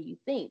about the way you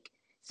think.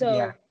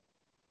 Yeah. So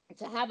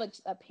to have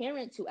a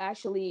parent to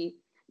actually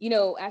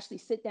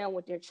sit down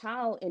with their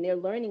child and they're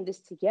learning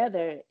this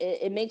together,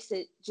 it makes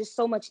it just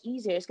so much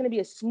easier. It's going to be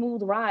a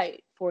smooth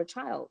ride for a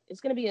child. It's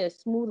going to be a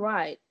smooth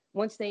ride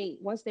once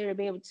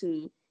they're able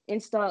to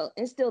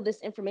instill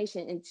this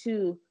information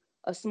into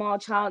a small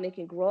child and they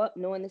can grow up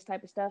knowing this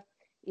type of stuff.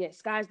 Yeah,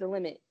 sky's the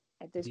limit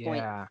at this point.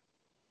 Yeah.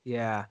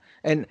 Yeah.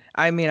 And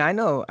I mean, I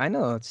know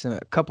it's a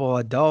couple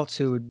adults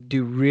who would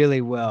do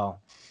really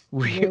well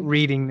Hmm.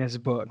 reading this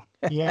book.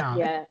 Yeah.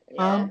 Yeah,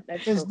 yeah,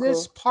 that's so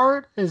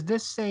cool. Is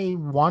this a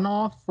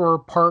one-off or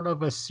part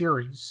of a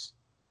series?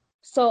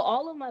 So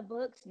all of my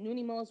books,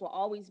 Nunimos, will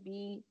always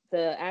be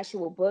the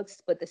actual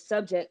books, but the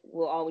subject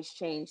will always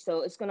change.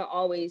 So it's gonna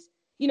always,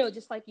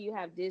 just like you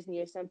have Disney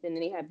or something,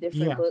 and they have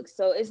different Yeah. books.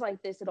 So it's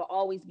like this. It'll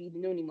always be the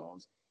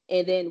Nunimos,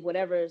 and then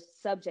whatever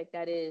subject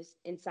that is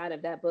inside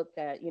of that book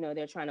that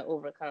they're trying to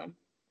overcome.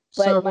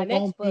 So But it my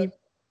next won't book, be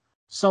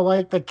so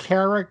like the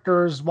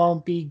characters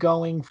won't be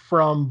going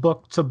from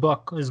book to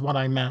book is what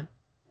I meant.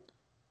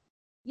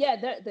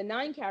 yeah, the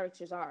 9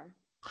 characters are.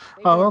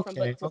 They're Oh, going from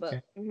okay. book to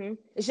book. Okay.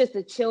 It's just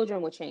the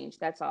children will change.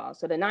 That's all.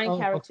 So the nine Oh,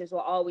 okay. characters will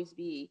always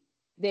be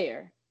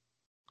there.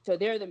 So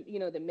they're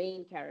the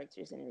main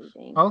characters and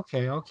everything.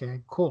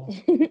 Okay, cool.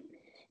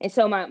 And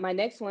so my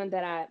next one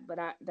that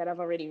I've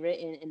already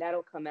written, and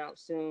that'll come out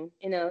soon.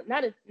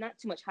 Not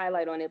too much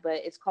highlight on it, but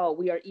it's called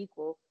We Are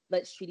Equal.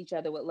 Let's treat each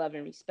other with love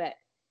and respect.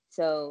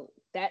 So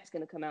that's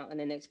gonna come out in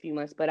the next few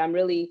months. But I'm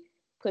really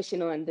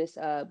pushing on this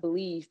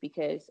believe,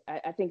 because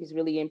I think it's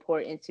really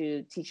important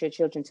to teach your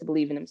children to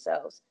believe in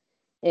themselves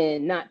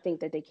and not think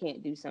that they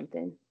can't do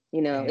something.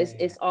 Yeah.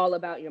 It's all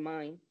about your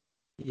mind.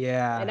 And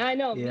Yeah. I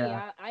know me,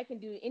 Yeah. I can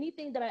do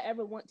anything that I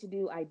ever want to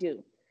do, I do.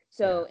 Yeah.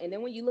 So, and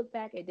then when you look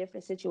back at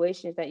different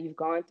situations that you've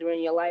gone through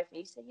in your life and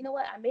you say, you know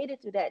what, I made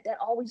it through that. That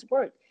always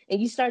worked.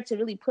 And you start to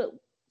really put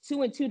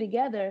two and two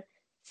together,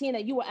 seeing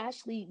that you were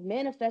actually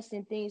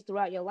manifesting things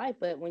throughout your life.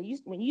 But when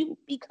you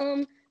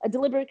become a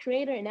deliberate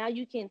creator, and now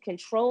you can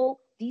control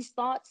these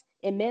thoughts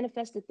and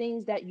manifest the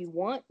things that you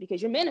want,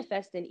 because you're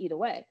manifesting either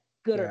way,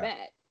 good or Yeah.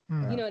 bad. You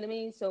Mm. know what I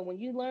mean? So when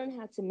you learn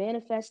how to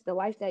manifest the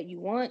life that you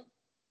want,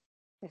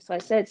 that's why I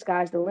said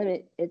sky's the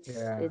limit. It's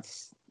Yeah.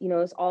 it's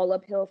it's all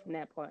uphill from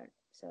that part.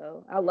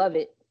 So I love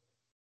it.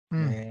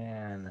 Mm.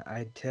 Man,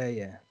 I tell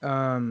you.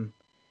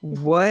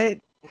 What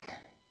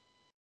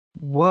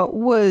what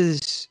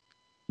was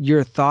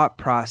your thought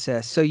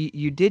process? So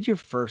you did your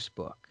first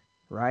book,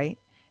 right?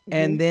 Hmm.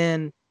 And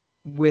then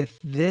with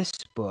this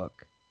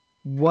book,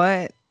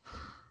 what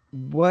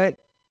what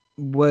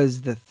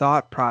was the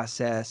thought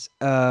process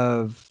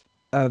of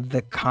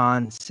the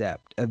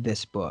concept of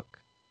this book?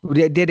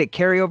 Did it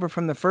carry over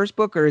from the first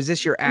book, or is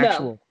this your No,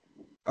 actual?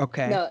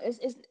 Okay. no, it's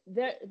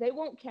they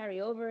won't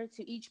carry over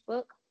to each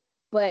book,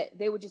 but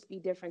they would just be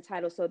different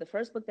titles. So the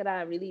first book that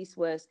I released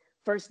was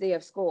First Day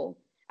of School.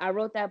 I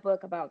wrote that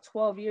book about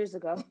 12 years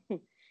ago. and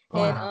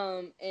Wow.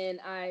 um and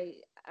I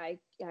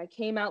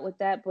came out with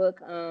that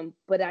book,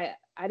 but I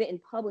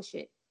didn't publish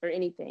it or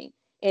anything.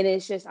 And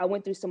it's just I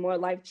went through some more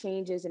life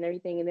changes and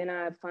everything, and then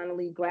I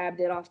finally grabbed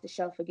it off the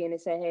shelf again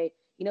and said, hey,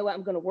 you know what,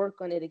 I'm going to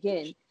work on it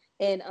again.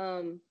 And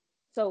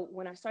so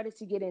when I started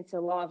to get into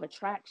law of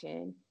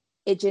attraction,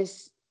 it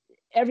just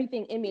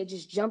everything in me, it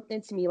just jumped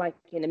into me. Like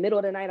in the middle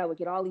of the night, I would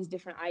get all these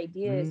different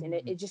ideas, and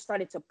Mm, it just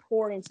started to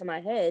pour into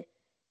my head.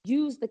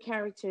 Use the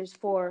characters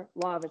for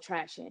law of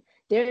attraction.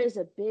 There is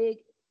a big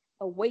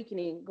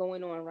awakening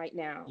going on right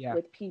now yeah.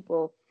 with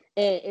people,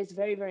 and it's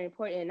very, very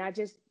important. And I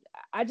just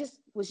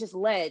was just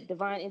led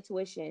divine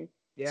intuition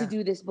to Yeah.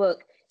 do this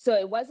book. So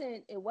it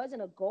wasn't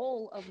a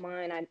goal of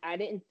mine. I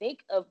didn't think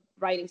of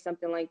writing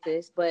something like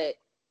this, but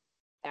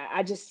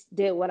I just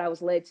did what I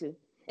was led to.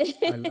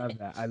 I love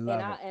that. I and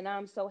love I it. and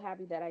I'm so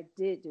happy that I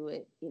did do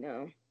it.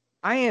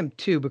 I am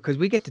too, because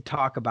we get to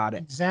talk about it.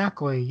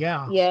 Exactly.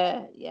 Yeah.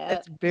 Yeah, yeah.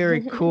 That's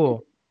very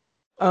cool.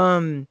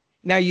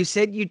 Now you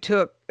said you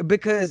took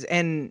because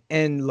and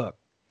look,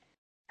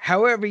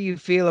 however you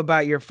feel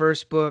about your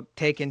first book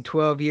taking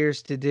 12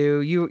 years to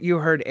do, you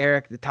heard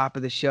Eric at the top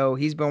of the show.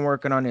 He's been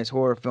working on his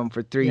horror film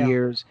for 3 Yeah.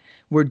 years.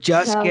 We're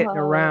just getting Oh,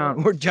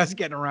 around. We're just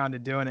getting around to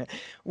doing it.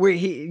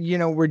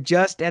 We're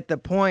just at the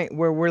point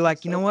where we're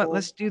like, you know so what? cool.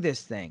 Let's do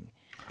this thing.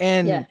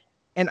 Yeah.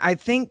 And I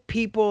think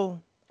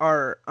people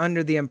are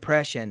under the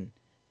impression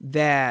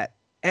that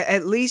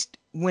at least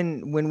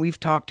when we've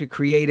talked to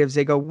creatives,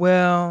 they go,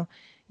 well,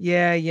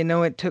 yeah,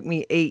 it took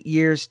me 8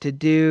 years to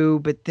do,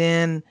 but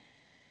then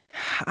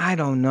I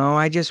don't know.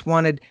 I just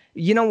wanted,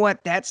 you know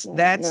what? That's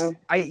No.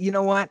 I. You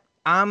know what?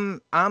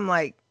 I'm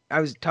like I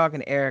was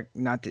talking to Eric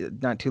not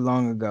too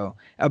long ago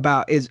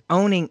about is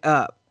owning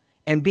up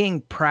and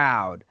being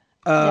proud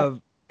Yeah.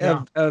 of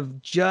Yeah.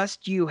 of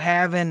just you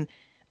having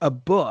a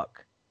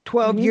book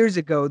 12 Mhm. years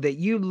ago that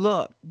you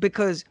look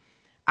because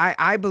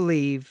I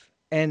believe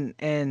and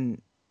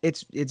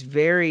it's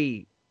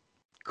very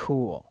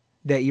cool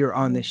that you're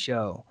on the Mhm.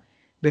 show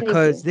Thank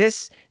because you.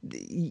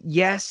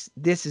 yes,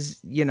 this is,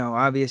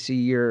 obviously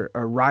you're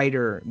a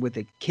writer with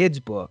a kid's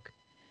book,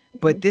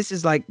 but Mhm. this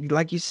is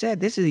like you said,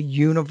 this is a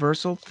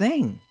universal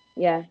thing,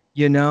 Yeah,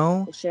 you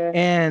know? for sure.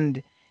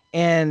 And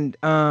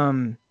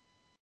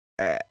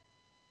uh,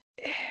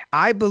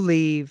 I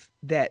believe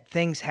that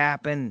things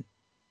happen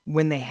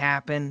when they're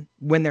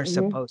Mhm.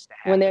 supposed to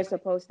When they're happen.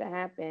 supposed to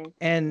happen.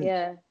 And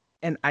Yeah.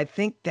 and I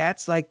think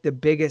that's like the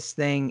biggest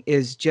thing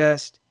is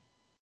just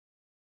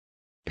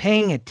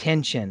paying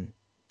attention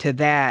to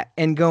that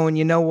and going,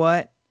 you know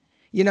what?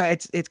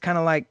 It's kind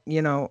of like,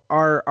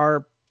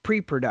 our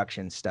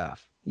pre-production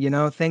stuff.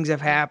 Things have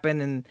Mhm.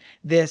 happened and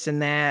this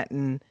and that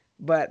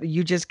but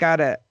you just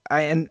gotta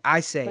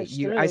Push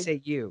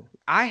through.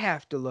 I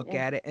have to look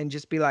Yeah. at it and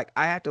just be like,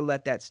 I have to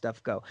let that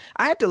stuff go.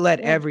 I have to let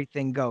Yeah.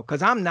 everything go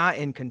because I'm not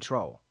in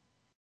control,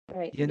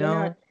 Right. you You're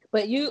not, know?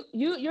 but you're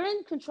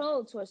in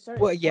control to a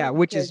certain Well, yeah, point,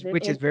 which is because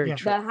which is it very Yeah.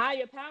 true. the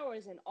higher power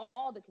is in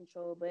all the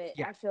control. But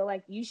Yeah. I feel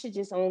like you should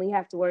just only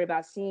have to worry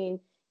about seeing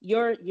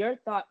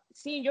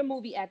seeing your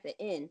movie at the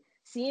end,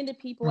 seeing the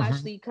people Hmm.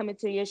 actually coming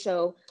to your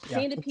show, Yeah.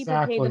 seeing the people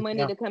pay the Exactly. money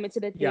Yeah. to come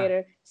into the Yeah.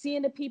 theater,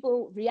 seeing the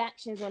people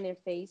reactions on their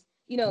face.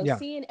 Yeah.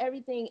 Seeing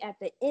everything at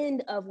the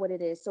end of what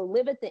it is. So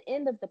live at the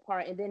end of the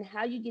part, and then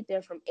how you get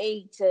there from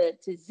A to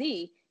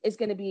Z is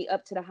going to be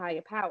up to the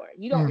higher power.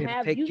 Mm.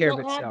 It'll take You care of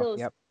don't have itself. those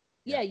Yep.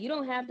 Yeah, you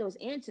don't have those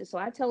answers. So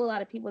I tell a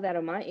lot of people that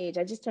are my age,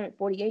 I just turned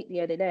 48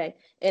 the other day,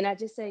 and I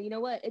just say, you know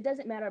what? It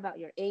doesn't matter about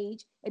your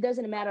age. It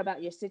doesn't matter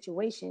about your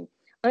situation.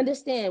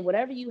 Understand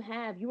whatever you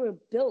have, you were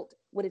built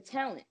with a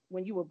talent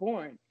when you were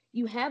born.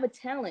 You have a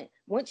talent.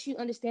 Once you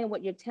understand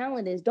what your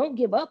talent is, don't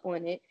give up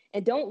on it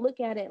and don't look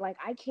at it like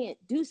I can't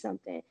do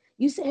something.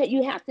 You said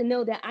you have to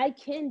know that I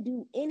can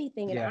do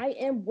anything and Yeah. I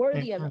am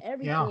worthy of Mhm. Yeah.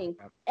 everything.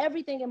 Yep.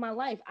 Everything in my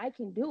life, I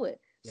can do it.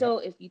 Yep. So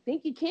if you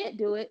think you can't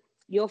do it,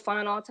 you'll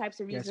find all types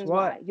of Guess reasons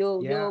what? why.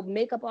 You'll Yeah. you'll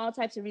make up all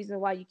types of reasons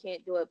why you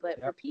can't do it. But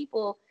for Yep.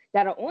 people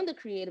that are on the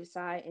creative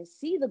side and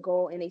see the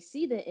goal and they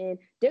see the end,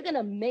 they're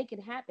gonna make it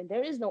happen.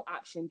 There is no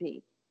option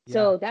B. Yeah.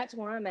 So that's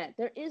where I'm at.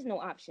 There is no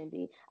option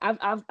B.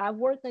 I've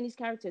worked on these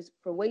characters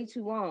for way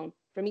too long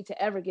for me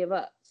to ever give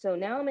up. So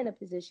now I'm in a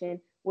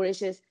position where it's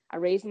just I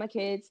raised my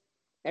kids,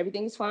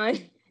 everything's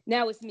fine.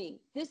 Now it's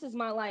me. This is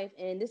my life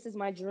and this is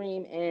my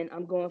dream and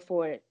I'm going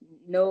for it.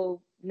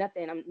 No,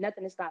 nothing. I'm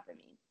nothing is stopping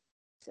me.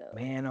 So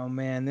Man, oh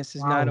man, this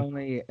is not Wow.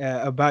 only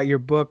about your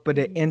book, but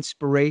an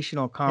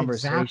inspirational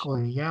conversation.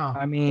 Exactly. Yeah.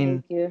 I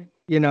mean, thank you.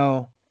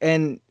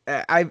 and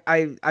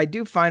I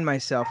do find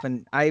myself,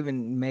 and I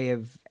even may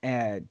have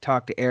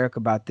talked to Eric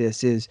about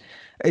this. Is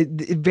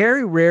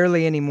very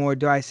rarely anymore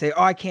do I say,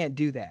 "Oh, I can't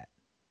do that."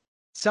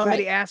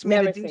 Somebody Right. asked me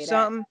to Never do say that.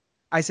 something,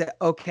 I said,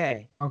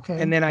 "Okay," and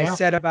Okay. then I Yeah.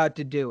 set about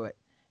to do it.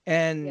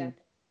 Yeah. And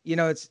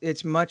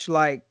it's much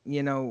like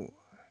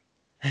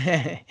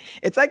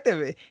it's like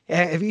the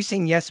have you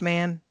seen Yes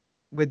Man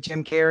with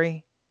Jim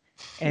Carrey?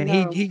 And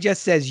he No. he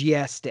just says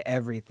yes to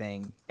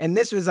everything. And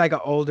this was like an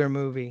older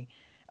movie,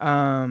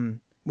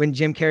 when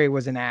Jim Carrey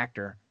was an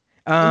actor,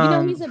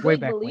 And he's a way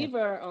big back when.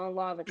 believer on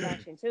law of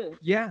attraction too.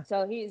 Yeah,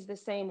 So he's the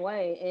same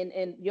way.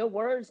 And your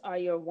words are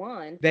your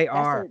wand. they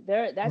That's are. a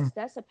there Mm.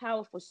 that's a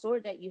powerful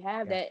sword that you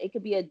have Yeah, that it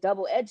could be a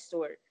double-edged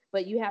sword,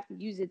 but you have to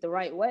use it the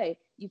right way.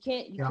 You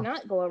Yeah.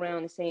 cannot go around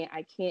and saying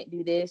I can't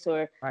do this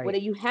or right. whether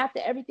you have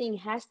to everything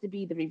has to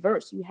be the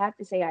reverse. You have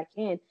to say I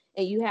can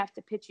and you have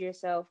to picture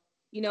yourself,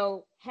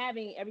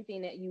 having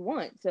everything that you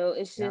want. So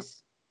it's Yeah,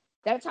 just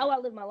that's how I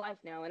live my life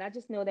now. And I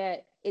just know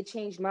that it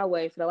changed my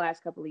way for the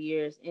last couple of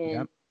years. And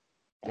yep,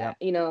 yep.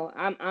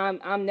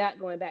 I'm not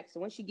going back. So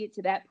once you get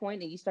to that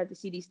point and you start to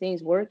see these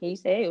things work, and you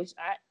say, "Hey,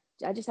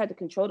 I just had to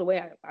control the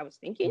way I was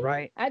thinking.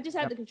 Right. I just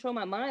had Yep. to control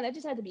my mind. I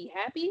just had to be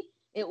happy.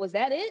 It was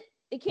that it.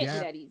 It can't be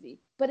Yeah. that easy,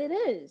 but it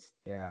is.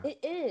 Yeah. It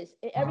is.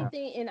 Wow.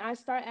 Everything. And I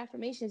start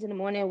affirmations in the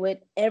morning with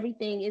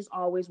everything is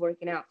always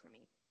working out for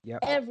me. Yep.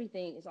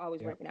 Everything is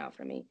always Yep. working out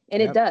for me,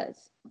 and it Yep.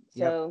 does.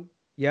 Yep. So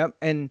Yep.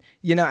 And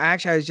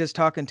actually, I was just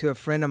talking to a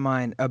friend of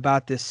mine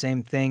about this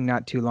same thing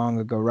not too long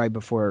ago, right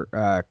before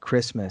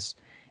Christmas,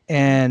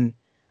 and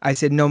I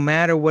said, no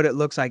matter what it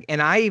looks like,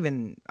 and I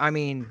even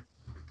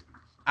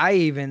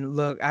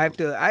look. I have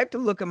to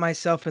look at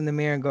myself in the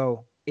mirror and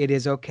go, "It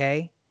is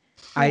okay.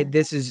 I yeah,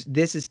 this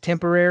is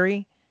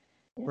temporary,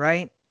 yeah,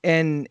 right?"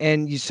 And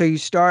you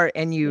start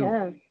and you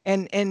yeah,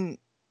 and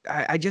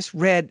I just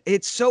read.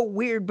 It's so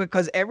weird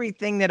because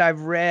everything that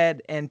I've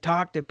read and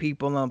talked to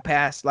people in the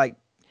past like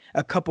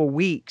a couple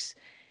weeks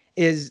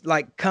is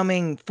like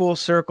coming full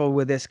circle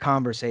with this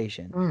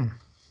conversation, Mm.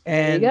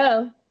 there you and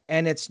go.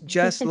 it's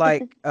just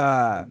like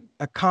a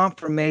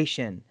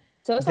confirmation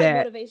So it's like that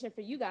motivation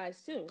for you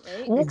guys too,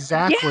 right? yeah,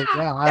 Exactly.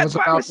 Yeah. I that's was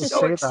why I about was to so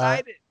say that.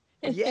 excited.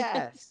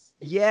 Yes,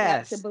 Yeah,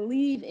 to yes,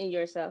 believe in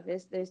yourself.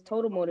 There's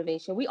total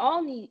motivation. We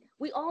all need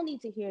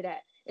to hear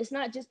that. It's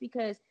not just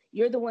because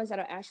you're the ones that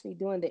are actually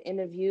doing the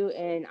interview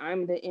and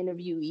I'm the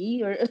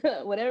interviewee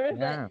or whatever,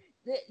 but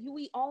yeah,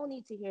 we all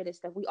need to hear this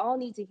stuff. We all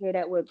need to hear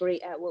that we're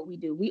great at what we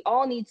do. We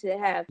all need to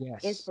have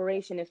yes,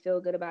 inspiration and feel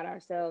good about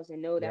ourselves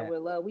and know that yeah, we're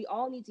loved. We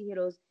all need to hear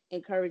those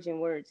encouraging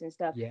words and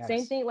stuff. Same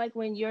yes, thing like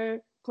when you're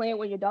playing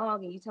with your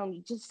dog and you tell me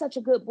you're just such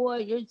a good boy.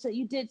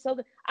 You did so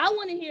good. I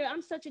want to hear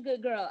I'm such a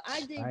good girl.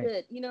 I did right,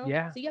 good.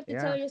 yeah, So you have to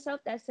tell yeah.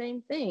 yourself that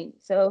same thing.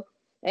 So,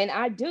 and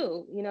I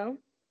do.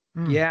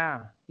 Mm.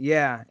 Yeah,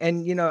 yeah.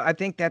 And I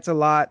think that's a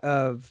lot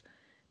of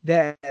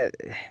that.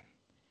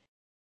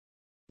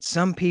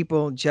 Some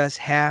people just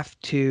have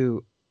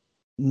to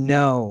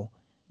know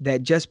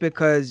that just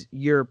because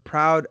you're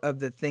proud of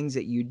the things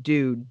that you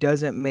do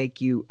doesn't make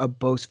you a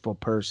boastful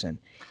person.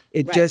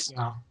 It Right. just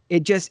Yeah.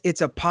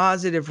 it's a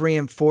positive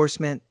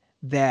reinforcement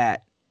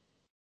that,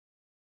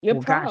 You're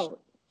well, gosh, proud.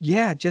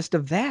 yeah, just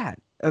of that,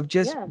 of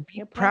just Yeah, be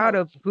you're proud proud.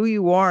 of who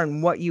you are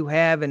and what you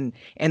have and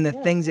the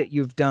Yeah. things that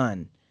you've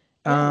done.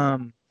 Yeah,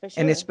 Um, for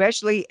and sure.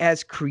 especially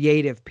as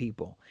creative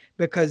people,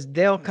 because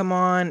they'll come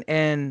on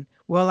and,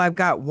 well, I've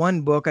got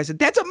one book. I said,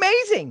 that's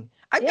amazing.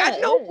 I've got Yeah,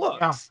 it no is.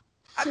 Yeah. books.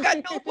 I've got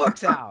no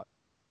books out.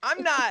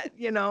 I'm not,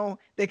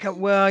 they come,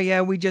 well,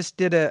 yeah, we just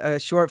did a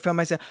short film.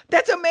 I said,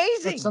 that's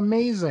That's amazing.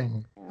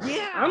 amazing. I'm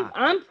Yeah.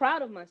 I'm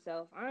proud of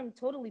myself. I'm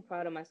totally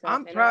proud of myself,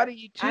 I'm and proud of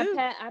you I too.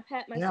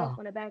 pat myself Yeah.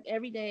 on the back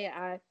every day.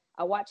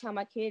 I watch how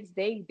my kids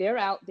they're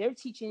out they're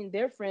teaching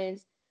their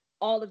friends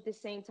all of the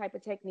same type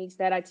of techniques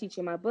that I teach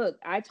in my book.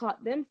 I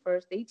taught them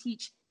first. They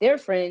teach their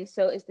friends,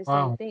 so it's the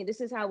same Wow. thing.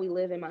 This is how we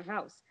live in my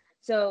house.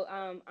 So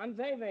I'm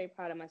very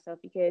proud of myself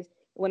because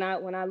when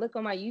I look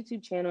on my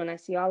YouTube channel and I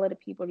see all of the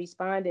people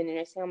responding and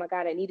they're saying, "Oh my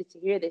God, I needed to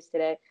hear this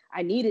today.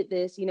 I needed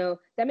this,"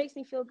 that makes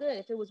me feel good.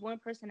 If it was one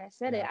person that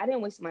said it, I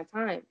didn't waste my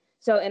time.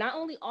 So, and I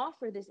only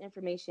offer this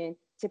information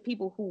to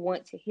people who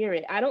want to hear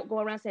it. I don't go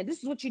around saying,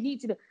 "This is what you need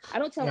to do." I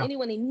don't tell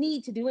anyone they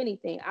need to do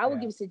anything. I will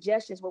give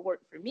suggestions what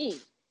worked for me.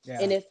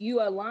 And if you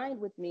are aligned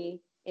with me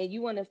and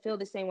you want to feel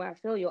the same way I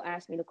feel, you'll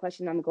ask me the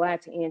question. I'm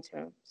glad to answer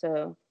them.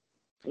 So,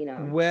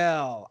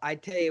 Well, I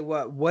tell you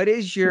what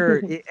is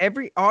your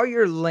all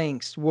your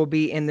links will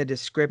be in the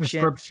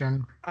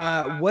description.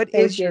 What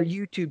is your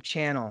YouTube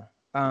channel?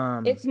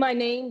 It's my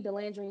name,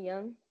 Delandra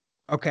Young.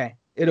 Okay.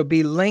 It'll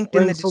be linked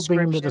in the Links will be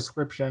in the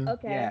description.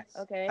 description. Okay. Yes.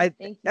 Okay. Thank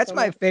you. That's so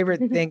my much.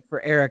 favorite thing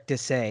for Eric to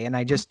say, and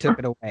I just took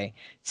it away.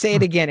 Say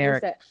it again,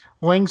 Eric.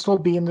 Links will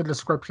be in the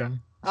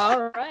description.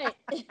 All right.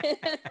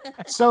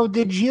 So,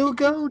 did you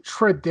go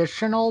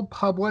traditional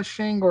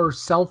publishing or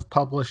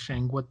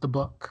self-publishing with the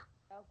book?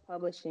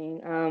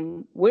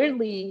 Self-publishing.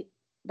 Weirdly,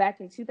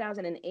 back in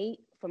 2008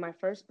 for my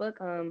first book,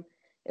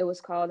 it was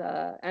called.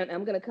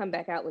 I'm gonna come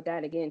back out with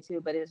that again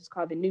too, but it's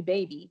called The New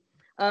Baby.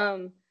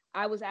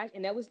 I was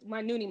and that was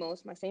my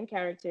Nunimos, my same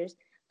characters.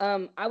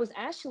 I was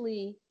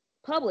actually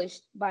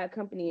published by a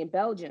company in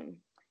Belgium,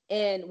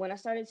 and when I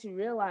started to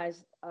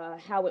realize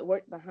how it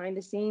worked behind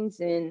the scenes,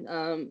 and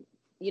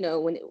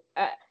when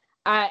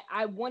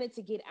I wanted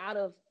to get out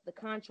of the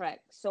contract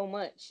so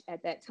much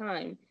at that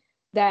time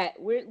that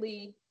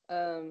weirdly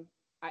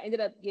I ended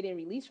up getting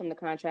released from the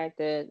contract.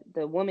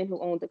 The woman who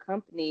owned the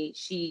company,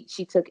 she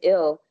took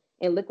ill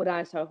and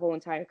liquidized her whole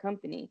entire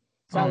company.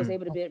 So I was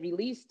able to be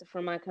released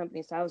from my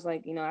company. So I was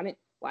like, I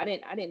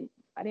didn't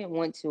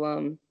want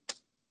to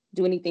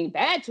do anything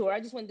bad to her. I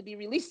just wanted to be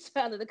released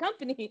out of the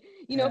company,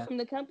 from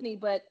the company.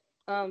 But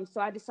so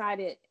I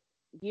decided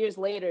years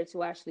later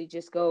to actually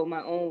just go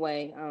my own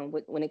way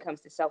when it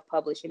comes to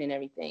self-publishing and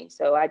everything.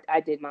 So I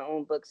did my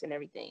own books and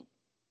everything.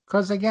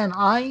 Because again,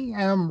 I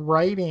am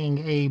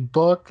writing a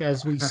book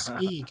as we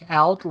speak,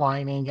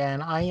 outlining,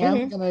 and I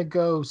am going to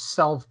go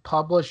self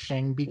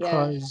publishing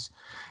because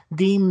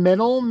the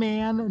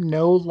middleman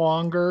no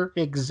longer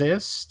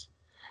exists.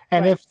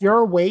 And if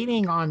you're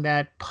waiting on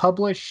that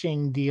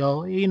publishing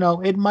deal,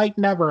 it might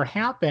never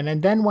happen.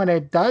 And then when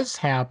it does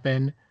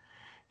happen,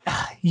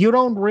 you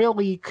don't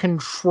really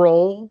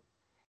control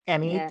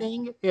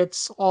anything.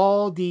 It's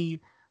all the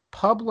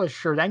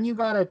publisher. Then you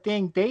got to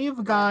think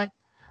they've got,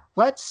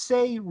 let's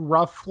say,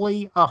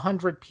 roughly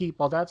 100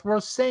 people. That's,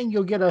 we're saying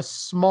you'll get a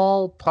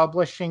small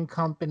publishing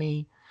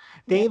company.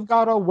 They've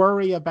got to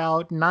worry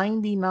about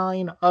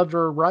 99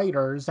 other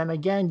writers. And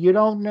again, you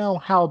don't know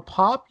how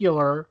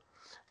popular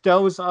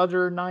those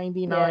other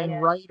 99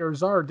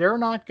 writers are. They're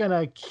not going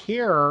to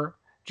care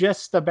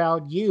just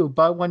about you.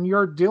 But when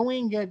you're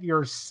doing it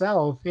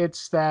yourself,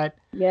 it's that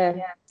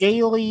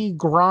daily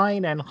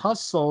grind and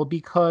hustle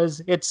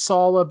because it's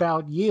all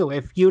about you.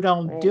 If you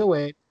don't do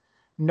it,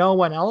 no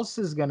one else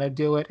is going to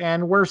do it.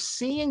 And we're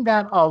seeing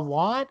that a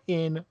lot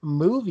in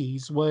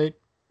movies with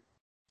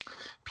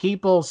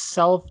people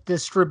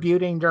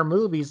self-distributing their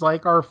movies,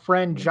 like our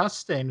friend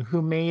Justin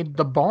who made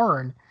The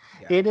Barn.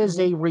 It is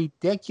a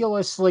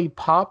ridiculously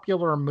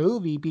popular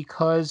movie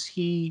because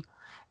he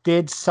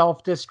did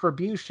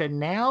self-distribution.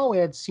 Now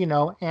it's,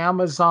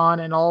 Amazon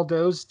and all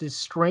those, the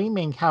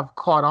streaming have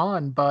caught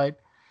on, but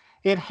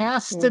it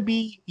has to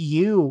be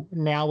you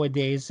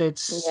nowadays.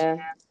 It's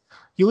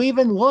you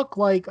even look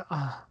like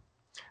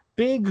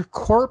big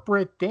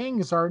corporate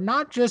things are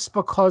not just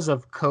because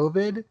of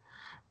COVID,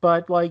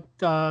 but like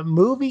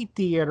movie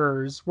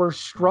theaters were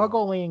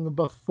struggling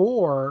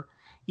before,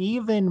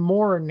 even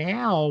more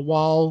now,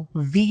 while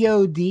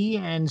VOD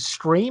and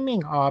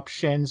streaming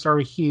options are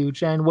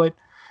huge. And with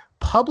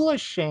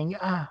publishing,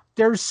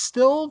 there's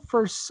still,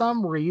 for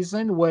some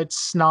reason, with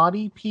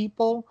snotty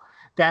people,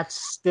 that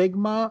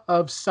stigma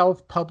of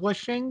self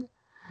publishing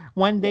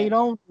when they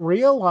don't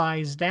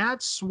realize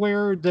that's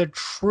where the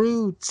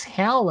true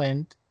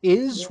talent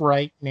is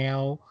right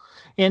now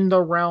in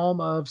the realm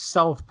of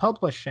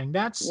self-publishing.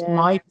 That's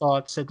my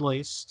thoughts, at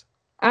least.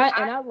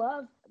 I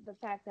love the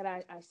fact that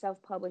I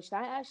self-published.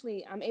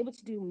 I'm able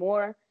to do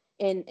more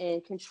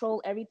and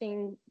control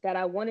everything that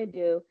I want to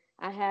do.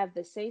 I have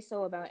the say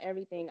so about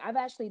everything.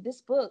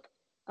 This book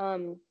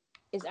um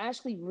is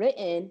actually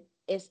written.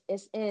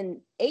 It's in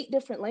 8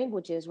 different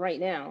languages right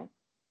now.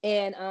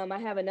 And I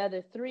have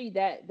another 3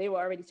 that they were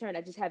already turned.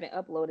 I just haven't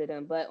uploaded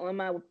them. But on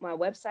my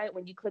website,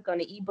 when you click on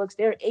the ebooks,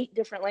 there are 8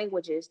 different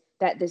languages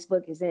that this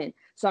book is in.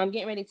 So I'm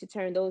getting ready to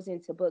turn those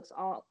into books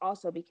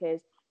also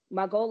because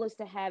my goal is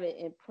to have it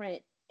in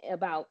print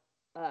about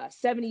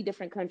 70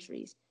 different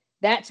countries.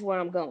 That's where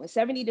I'm going.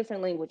 70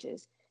 different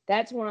languages.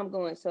 That's where I'm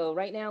going. So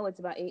right now it's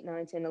about 8,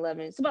 9, 10,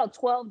 11. It's about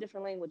 12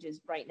 different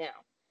languages right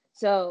now.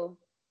 So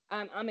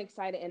I'm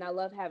excited and I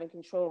love having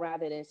control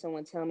rather than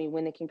someone tell me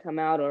when it can come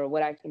out or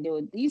what I can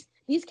do.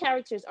 These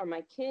characters are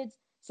my kids,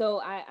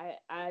 so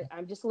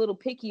I'm just a little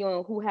picky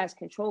on who has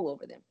control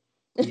over them.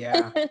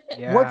 Yeah.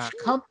 Yeah. Which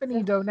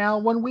company though? Now,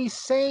 when we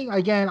say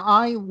again,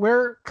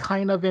 we're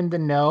kind of in the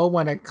know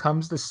when it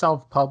comes to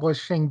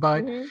self-publishing,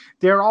 but Hmm.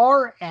 there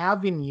are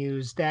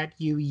avenues that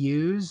you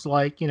use,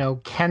 like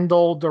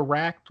Kindle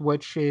Direct,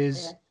 which Yeah.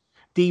 is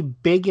the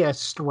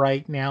biggest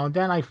right now.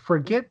 Then I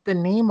forget the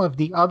name of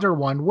the other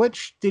one.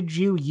 Which did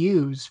you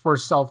use for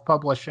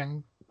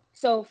self-publishing?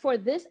 So for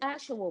this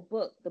actual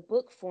book, the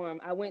book form,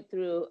 I went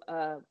through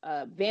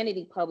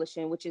Vanity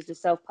Publishing, which is the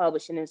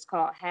self-publishing. It's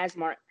called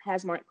Hasmark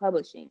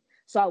Publishing.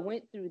 So I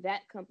went through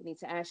that company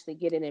to actually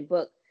get it in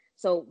book.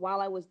 So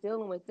while I was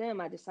dealing with them,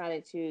 I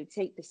decided to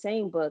take the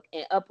same book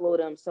and upload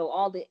them. So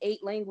all the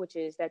 8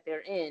 languages that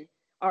they're in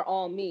are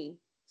all me.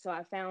 So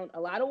I found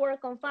a lot of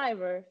work on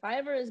Fiverr.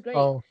 Fiverr is great.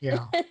 Oh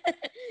yeah.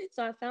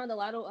 So I found a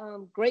lot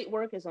of great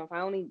workers on. If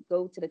I only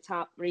go to the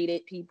top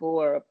rated people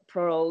or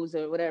pros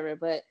or whatever,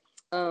 but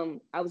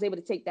I was able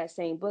to take that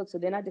same book. So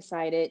then I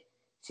decided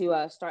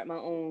to start my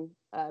own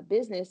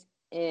business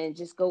and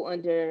just go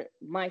under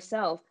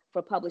myself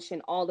for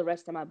publishing all the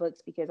rest of my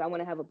books because I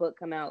want to have a book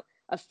come out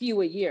a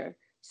few a year. Yeah.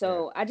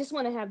 So I just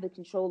want to have the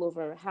control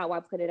over how I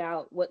put it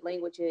out, what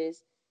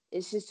languages.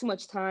 It's just too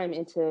much time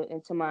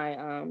into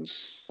my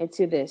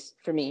into this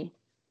for me.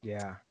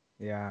 Yeah,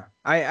 yeah.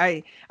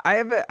 I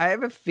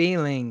have a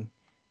feeling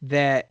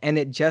that, and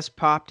it just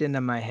popped into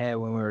my head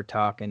when we were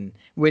talking,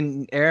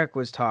 when Eric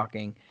was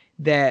talking,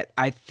 that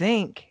I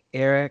think,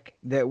 Eric,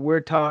 that we're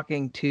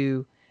talking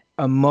to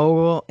a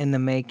mogul in the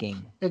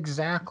making,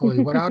 Exactly,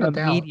 without a a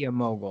doubt. media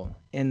mogul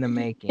in the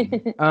making.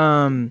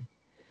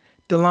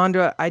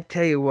 Delandra, I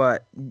tell you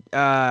what,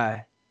 uh,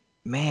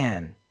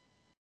 man,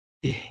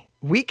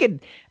 we could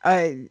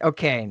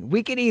okay,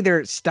 we could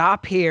either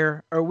stop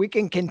here or we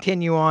can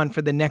continue on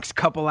for the next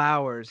couple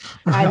hours.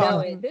 I know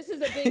Um, it. This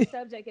is a big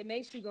subject. It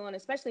makes you go on,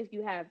 especially if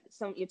you have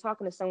you're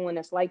talking to someone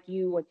that's like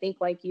you or think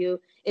like you.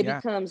 It yeah,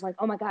 becomes like,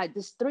 oh my God,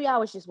 this 3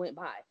 hours just went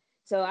by.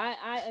 So I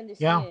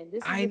Yeah. understand.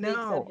 This is I a big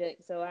know.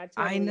 subject. So I I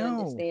totally know.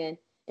 understand.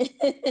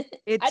 I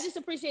It's just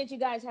appreciate you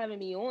guys having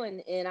me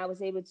on, and I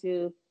was able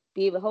to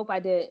be able. Hope I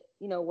did,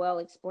 well,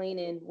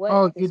 explaining what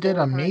Oh, you this did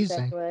whole concept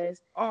amazing.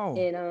 was, oh,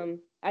 and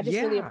I just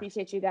really yeah.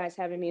 appreciate you guys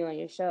having me on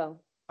your show.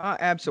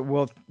 Absolutely.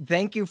 Well,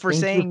 thank you for Thank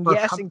you saying for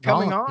yes coming and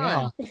coming on. Yeah.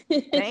 on.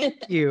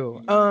 Thank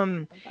you.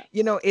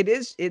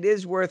 It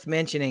is worth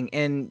mentioning,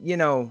 and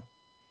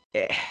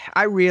eh,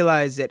 I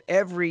realize that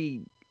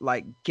every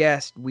like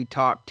guest we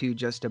talk to,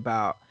 just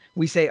about,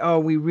 we say, "Oh,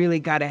 we really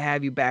got to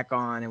have you back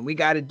on, and we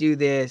got to do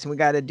this, and we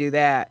got to do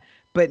that."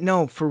 But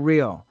no, for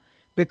real,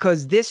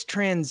 because this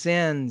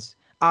transcends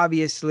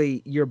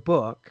obviously your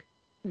book.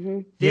 Hmm.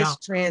 Yeah. This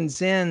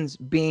transcends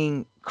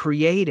being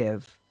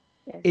creative.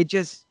 Yes. It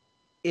just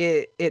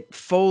it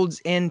folds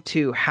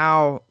into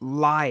how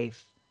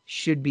life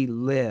should be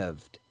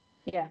lived,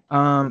 Yeah.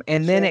 and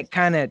then Sure. it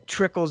kind of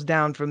trickles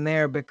down from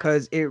there,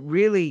 because it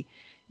really,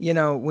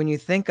 when you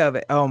think of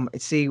it,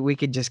 see, we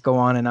could just go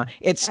on and on.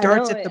 It I know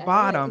starts at it. the I know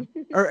bottom,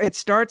 it. or it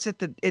starts at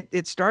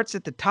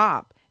the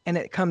top and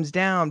it comes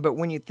down, but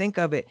when you think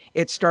of it,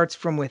 it starts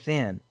from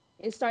within.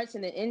 It starts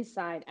in the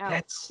inside out.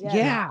 That's Yes.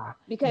 Yeah. yeah,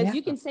 Because yeah,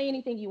 you can say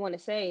anything you want to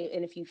say,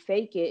 and if you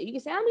fake it, you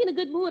can say, "I'm in a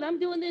good mood. I'm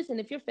doing this." And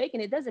if you're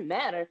faking, it doesn't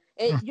matter.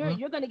 Hmm. You're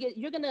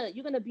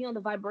gonna be on the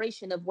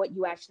vibration of what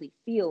you actually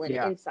feel in the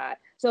yeah, inside.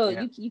 So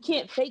yeah, you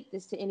can't fake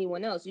this to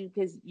anyone else.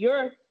 Because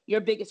you're your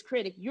biggest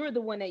critic. You're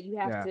the one that you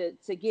have yeah,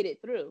 to get it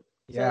through.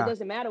 So it yeah.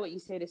 doesn't matter what you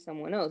say to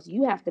someone else.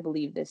 You have to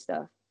believe this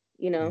stuff.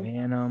 You know.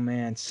 Man, oh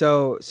man.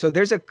 So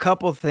there's a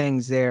couple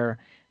things there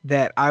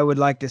that I would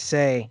like to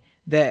say,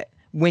 that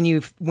when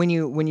you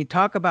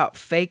talk about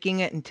faking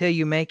it until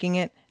you making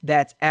it,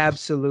 that's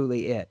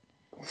absolutely it.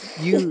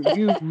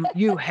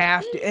 You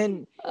have to,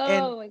 and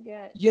Oh my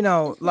God.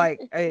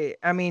 like,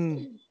 I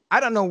mean, I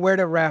don't know where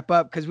to wrap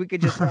up, because we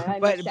could just, Yeah, I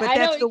but understand. but I know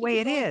that's you the can way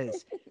keep it going.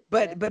 is.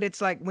 Yeah. But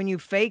it's like, when you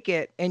fake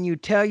it and you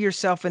tell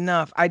yourself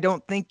enough, I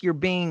don't think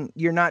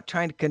you're not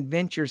trying to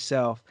convince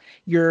yourself.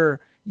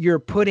 You're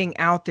putting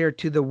out there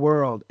to the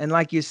world. And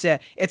like you said,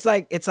 it's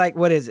like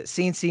what is it?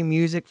 CNC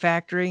Music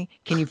Factory.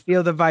 Can you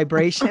feel the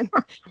vibration?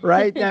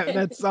 Right?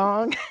 That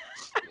song,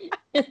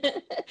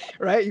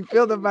 right? You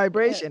feel the Yeah,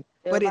 vibration.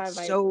 feel But my it's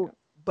vibe. so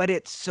but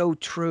it's so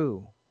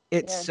true.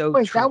 It's Yeah, so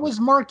Wait, that true. was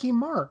Marky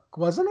Mark,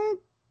 wasn't it?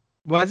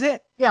 Was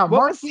it? Yeah, What was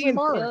Marky seeing?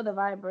 Mark. feel the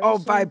Oh,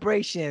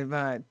 vibration. vibration.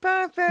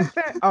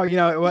 Oh,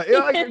 well,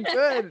 oh, you're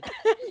good.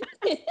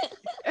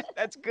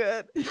 That's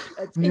good.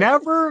 That's good.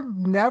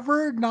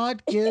 Never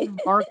not give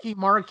Marky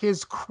Mark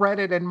his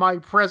credit in my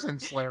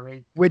presence,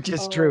 Larry. Which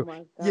is Oh true.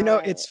 my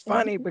God. It's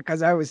funny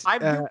because I was,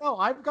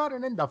 I've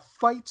gotten into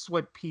fights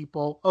with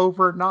people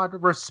over not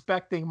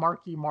respecting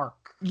Marky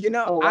Mark.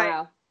 Oh I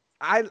wow.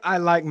 I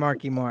like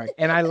Marky Mark,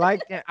 and I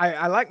like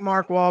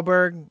Mark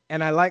Wahlberg,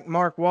 and I like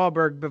Mark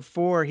Wahlberg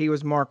before he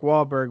was Mark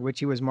Wahlberg, which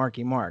he was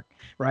Marky Mark,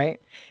 right?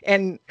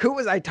 And who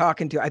was I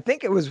talking to? I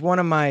think it was one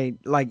of my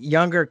like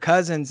younger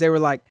cousins. They were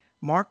like,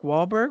 Mark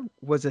Wahlberg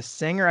was a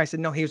singer. I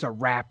said, no, he was a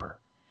rapper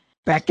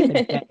back in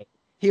the day.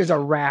 He was a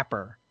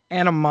rapper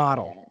and a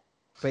model. Yeah.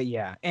 But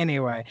yeah,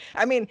 anyway,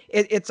 I mean,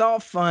 it's all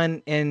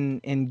fun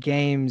in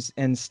games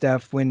and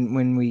stuff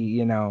when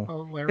we,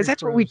 Oh, because Larry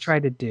that's what we Cruz. try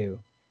to do.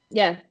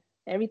 Yeah,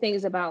 everything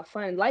is about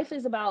fun. Life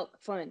is about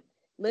fun.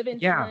 Living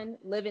Yeah, fun,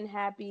 living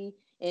happy,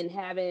 and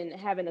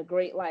having a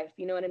great life.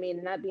 You know what I mean?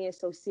 And not being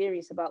so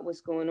serious about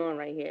what's going on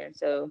right here.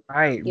 So,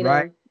 right, you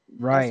right,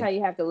 know, that's how right.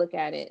 you have to look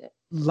at it.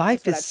 That's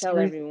Life what is I tell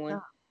serious everyone.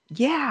 enough.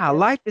 Yeah, Yep.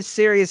 life is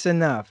serious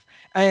enough.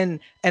 And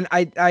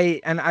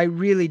I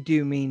really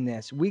do mean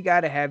this. We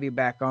got to have you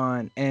back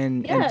on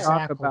and Yeah, talk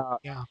Exactly. about,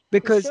 Yeah. for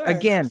because sure, for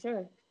again,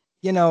 sure.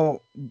 you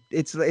know,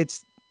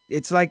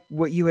 it's like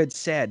what you had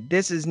said.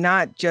 This is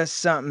not just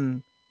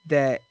something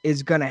that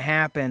is going to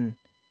happen,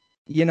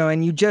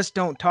 and you just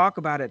don't talk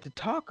about it to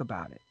talk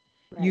about it.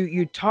 You Right.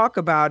 you talk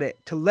about it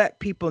to let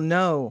people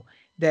know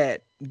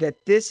that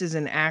this is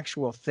an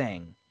actual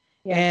thing.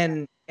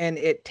 Yeah. And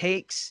it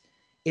takes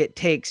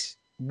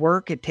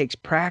work, it takes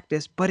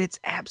practice, but it's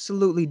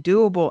absolutely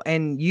doable,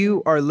 and Yeah.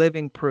 you are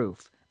living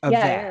proof of Yeah,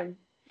 I that. am.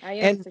 I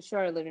am And for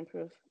sure living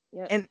proof.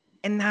 Yep.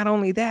 and not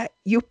only that,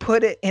 you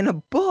put it in a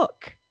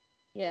book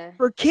Yeah.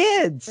 for For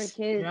kids, Yeah.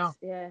 kids.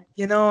 Yeah.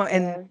 you know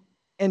and Yeah.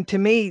 and to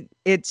me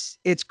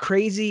it's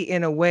crazy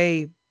in a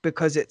way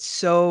because it's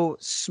so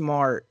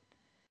smart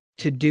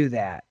to do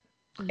that.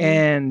 Hmm.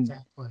 And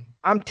Exactly.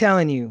 I'm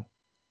telling you,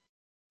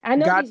 I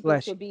know God these books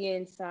bless will you. be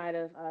inside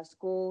of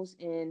schools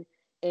and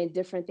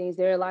different things.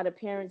 There are a lot of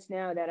parents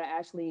now that are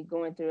actually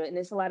going through it, and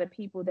there's a lot of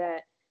people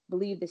that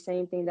believe the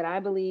same thing that I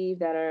believe,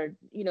 that are,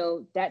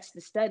 that's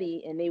the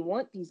study, and they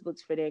want these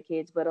books for their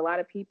kids. But a lot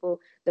of people,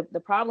 the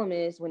problem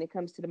is when it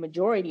comes to the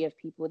majority of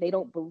people, they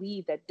don't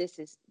believe that this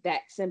is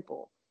that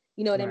simple.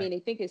 You know what I Right. mean? They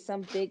think it's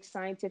some big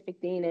scientific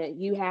thing that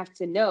you have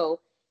to know,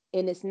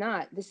 and it's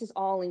not. This is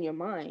all in your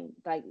mind.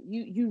 Like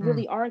you Mm.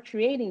 really are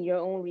creating your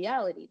own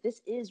reality.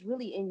 This is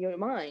really in your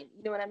mind.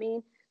 You know what I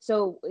mean?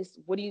 So it's,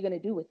 what are you going to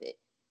do with it?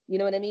 You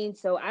know what I mean?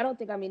 So I don't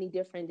think I'm any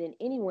different than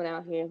anyone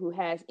out here who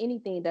has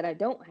anything that I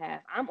don't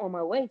have. I'm on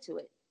my way to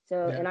it.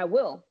 So, Yeah. and I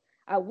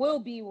will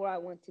be where I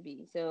want to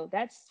be. So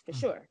that's for Mm.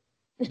 sure.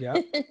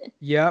 Yep.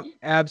 Yep,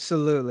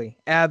 absolutely.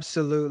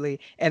 Absolutely.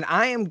 And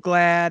I am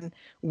glad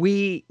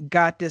we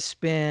got to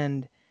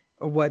spend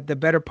what the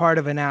better part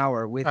of an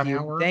hour with An you.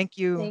 hour. Thank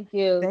you. Thank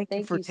you. Thank you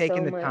Thank for you taking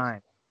so the much.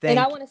 time. And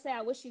I Thank you. want to say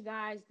I wish you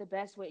guys the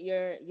best with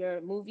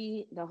your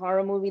movie, the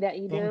horror movie that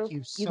you Thank do. you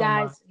You so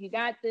much. guys, you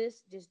got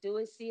this. Just do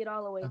it, see it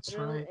all the way That's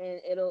through, right.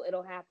 and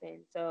it'll happen.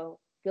 So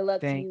good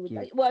luck to Thank you with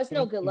that. you. Well, it's no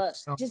Thank good you luck.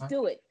 so Just much.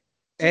 do it.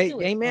 Just Hey, do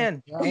it.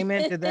 amen. Yeah.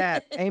 Amen to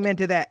that. Amen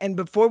to that. And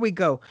before we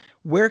go,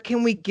 where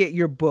can we get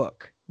your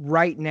book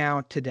right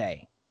now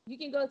today? You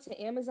can go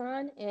to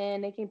Amazon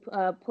and they can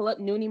pull up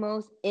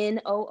Noonimals,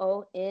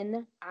 Noonimals,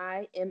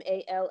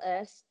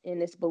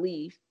 and it's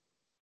Believe.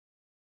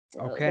 So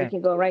they Okay.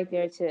 can go right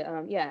there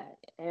to yeah,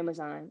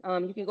 Amazon.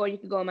 You can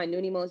go on my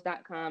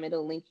Noonimals.com.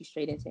 It'll link you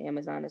straight into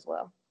Amazon as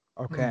well.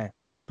 Mm. Okay.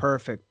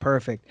 Perfect.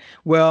 Perfect.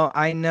 Well,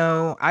 I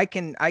know I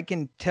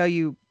can tell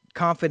you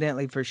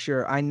confidently for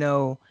sure. I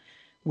know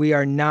we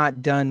are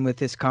not done with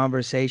this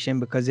conversation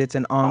because it's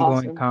an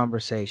ongoing Awesome.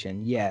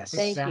 conversation. Yes.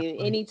 Thank you.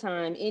 Exactly.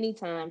 Anytime,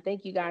 anytime.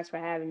 Thank you guys for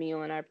having me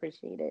on. I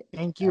appreciate it.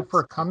 Thank you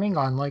for coming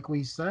Absolutely. on, like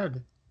we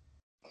said.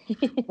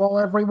 Well,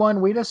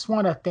 everyone, we just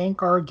want to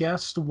thank our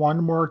guest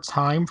one more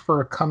time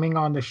for coming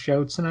on the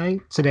show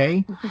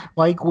today.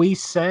 Like we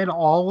said,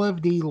 all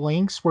of the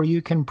links where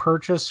you can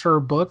purchase her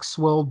books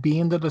will be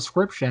in the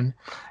description.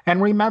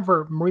 And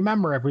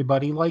remember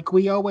everybody, like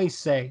we always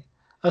say,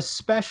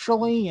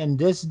 especially in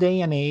this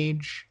day and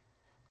age,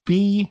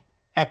 be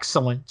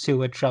excellent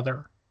to each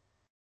other.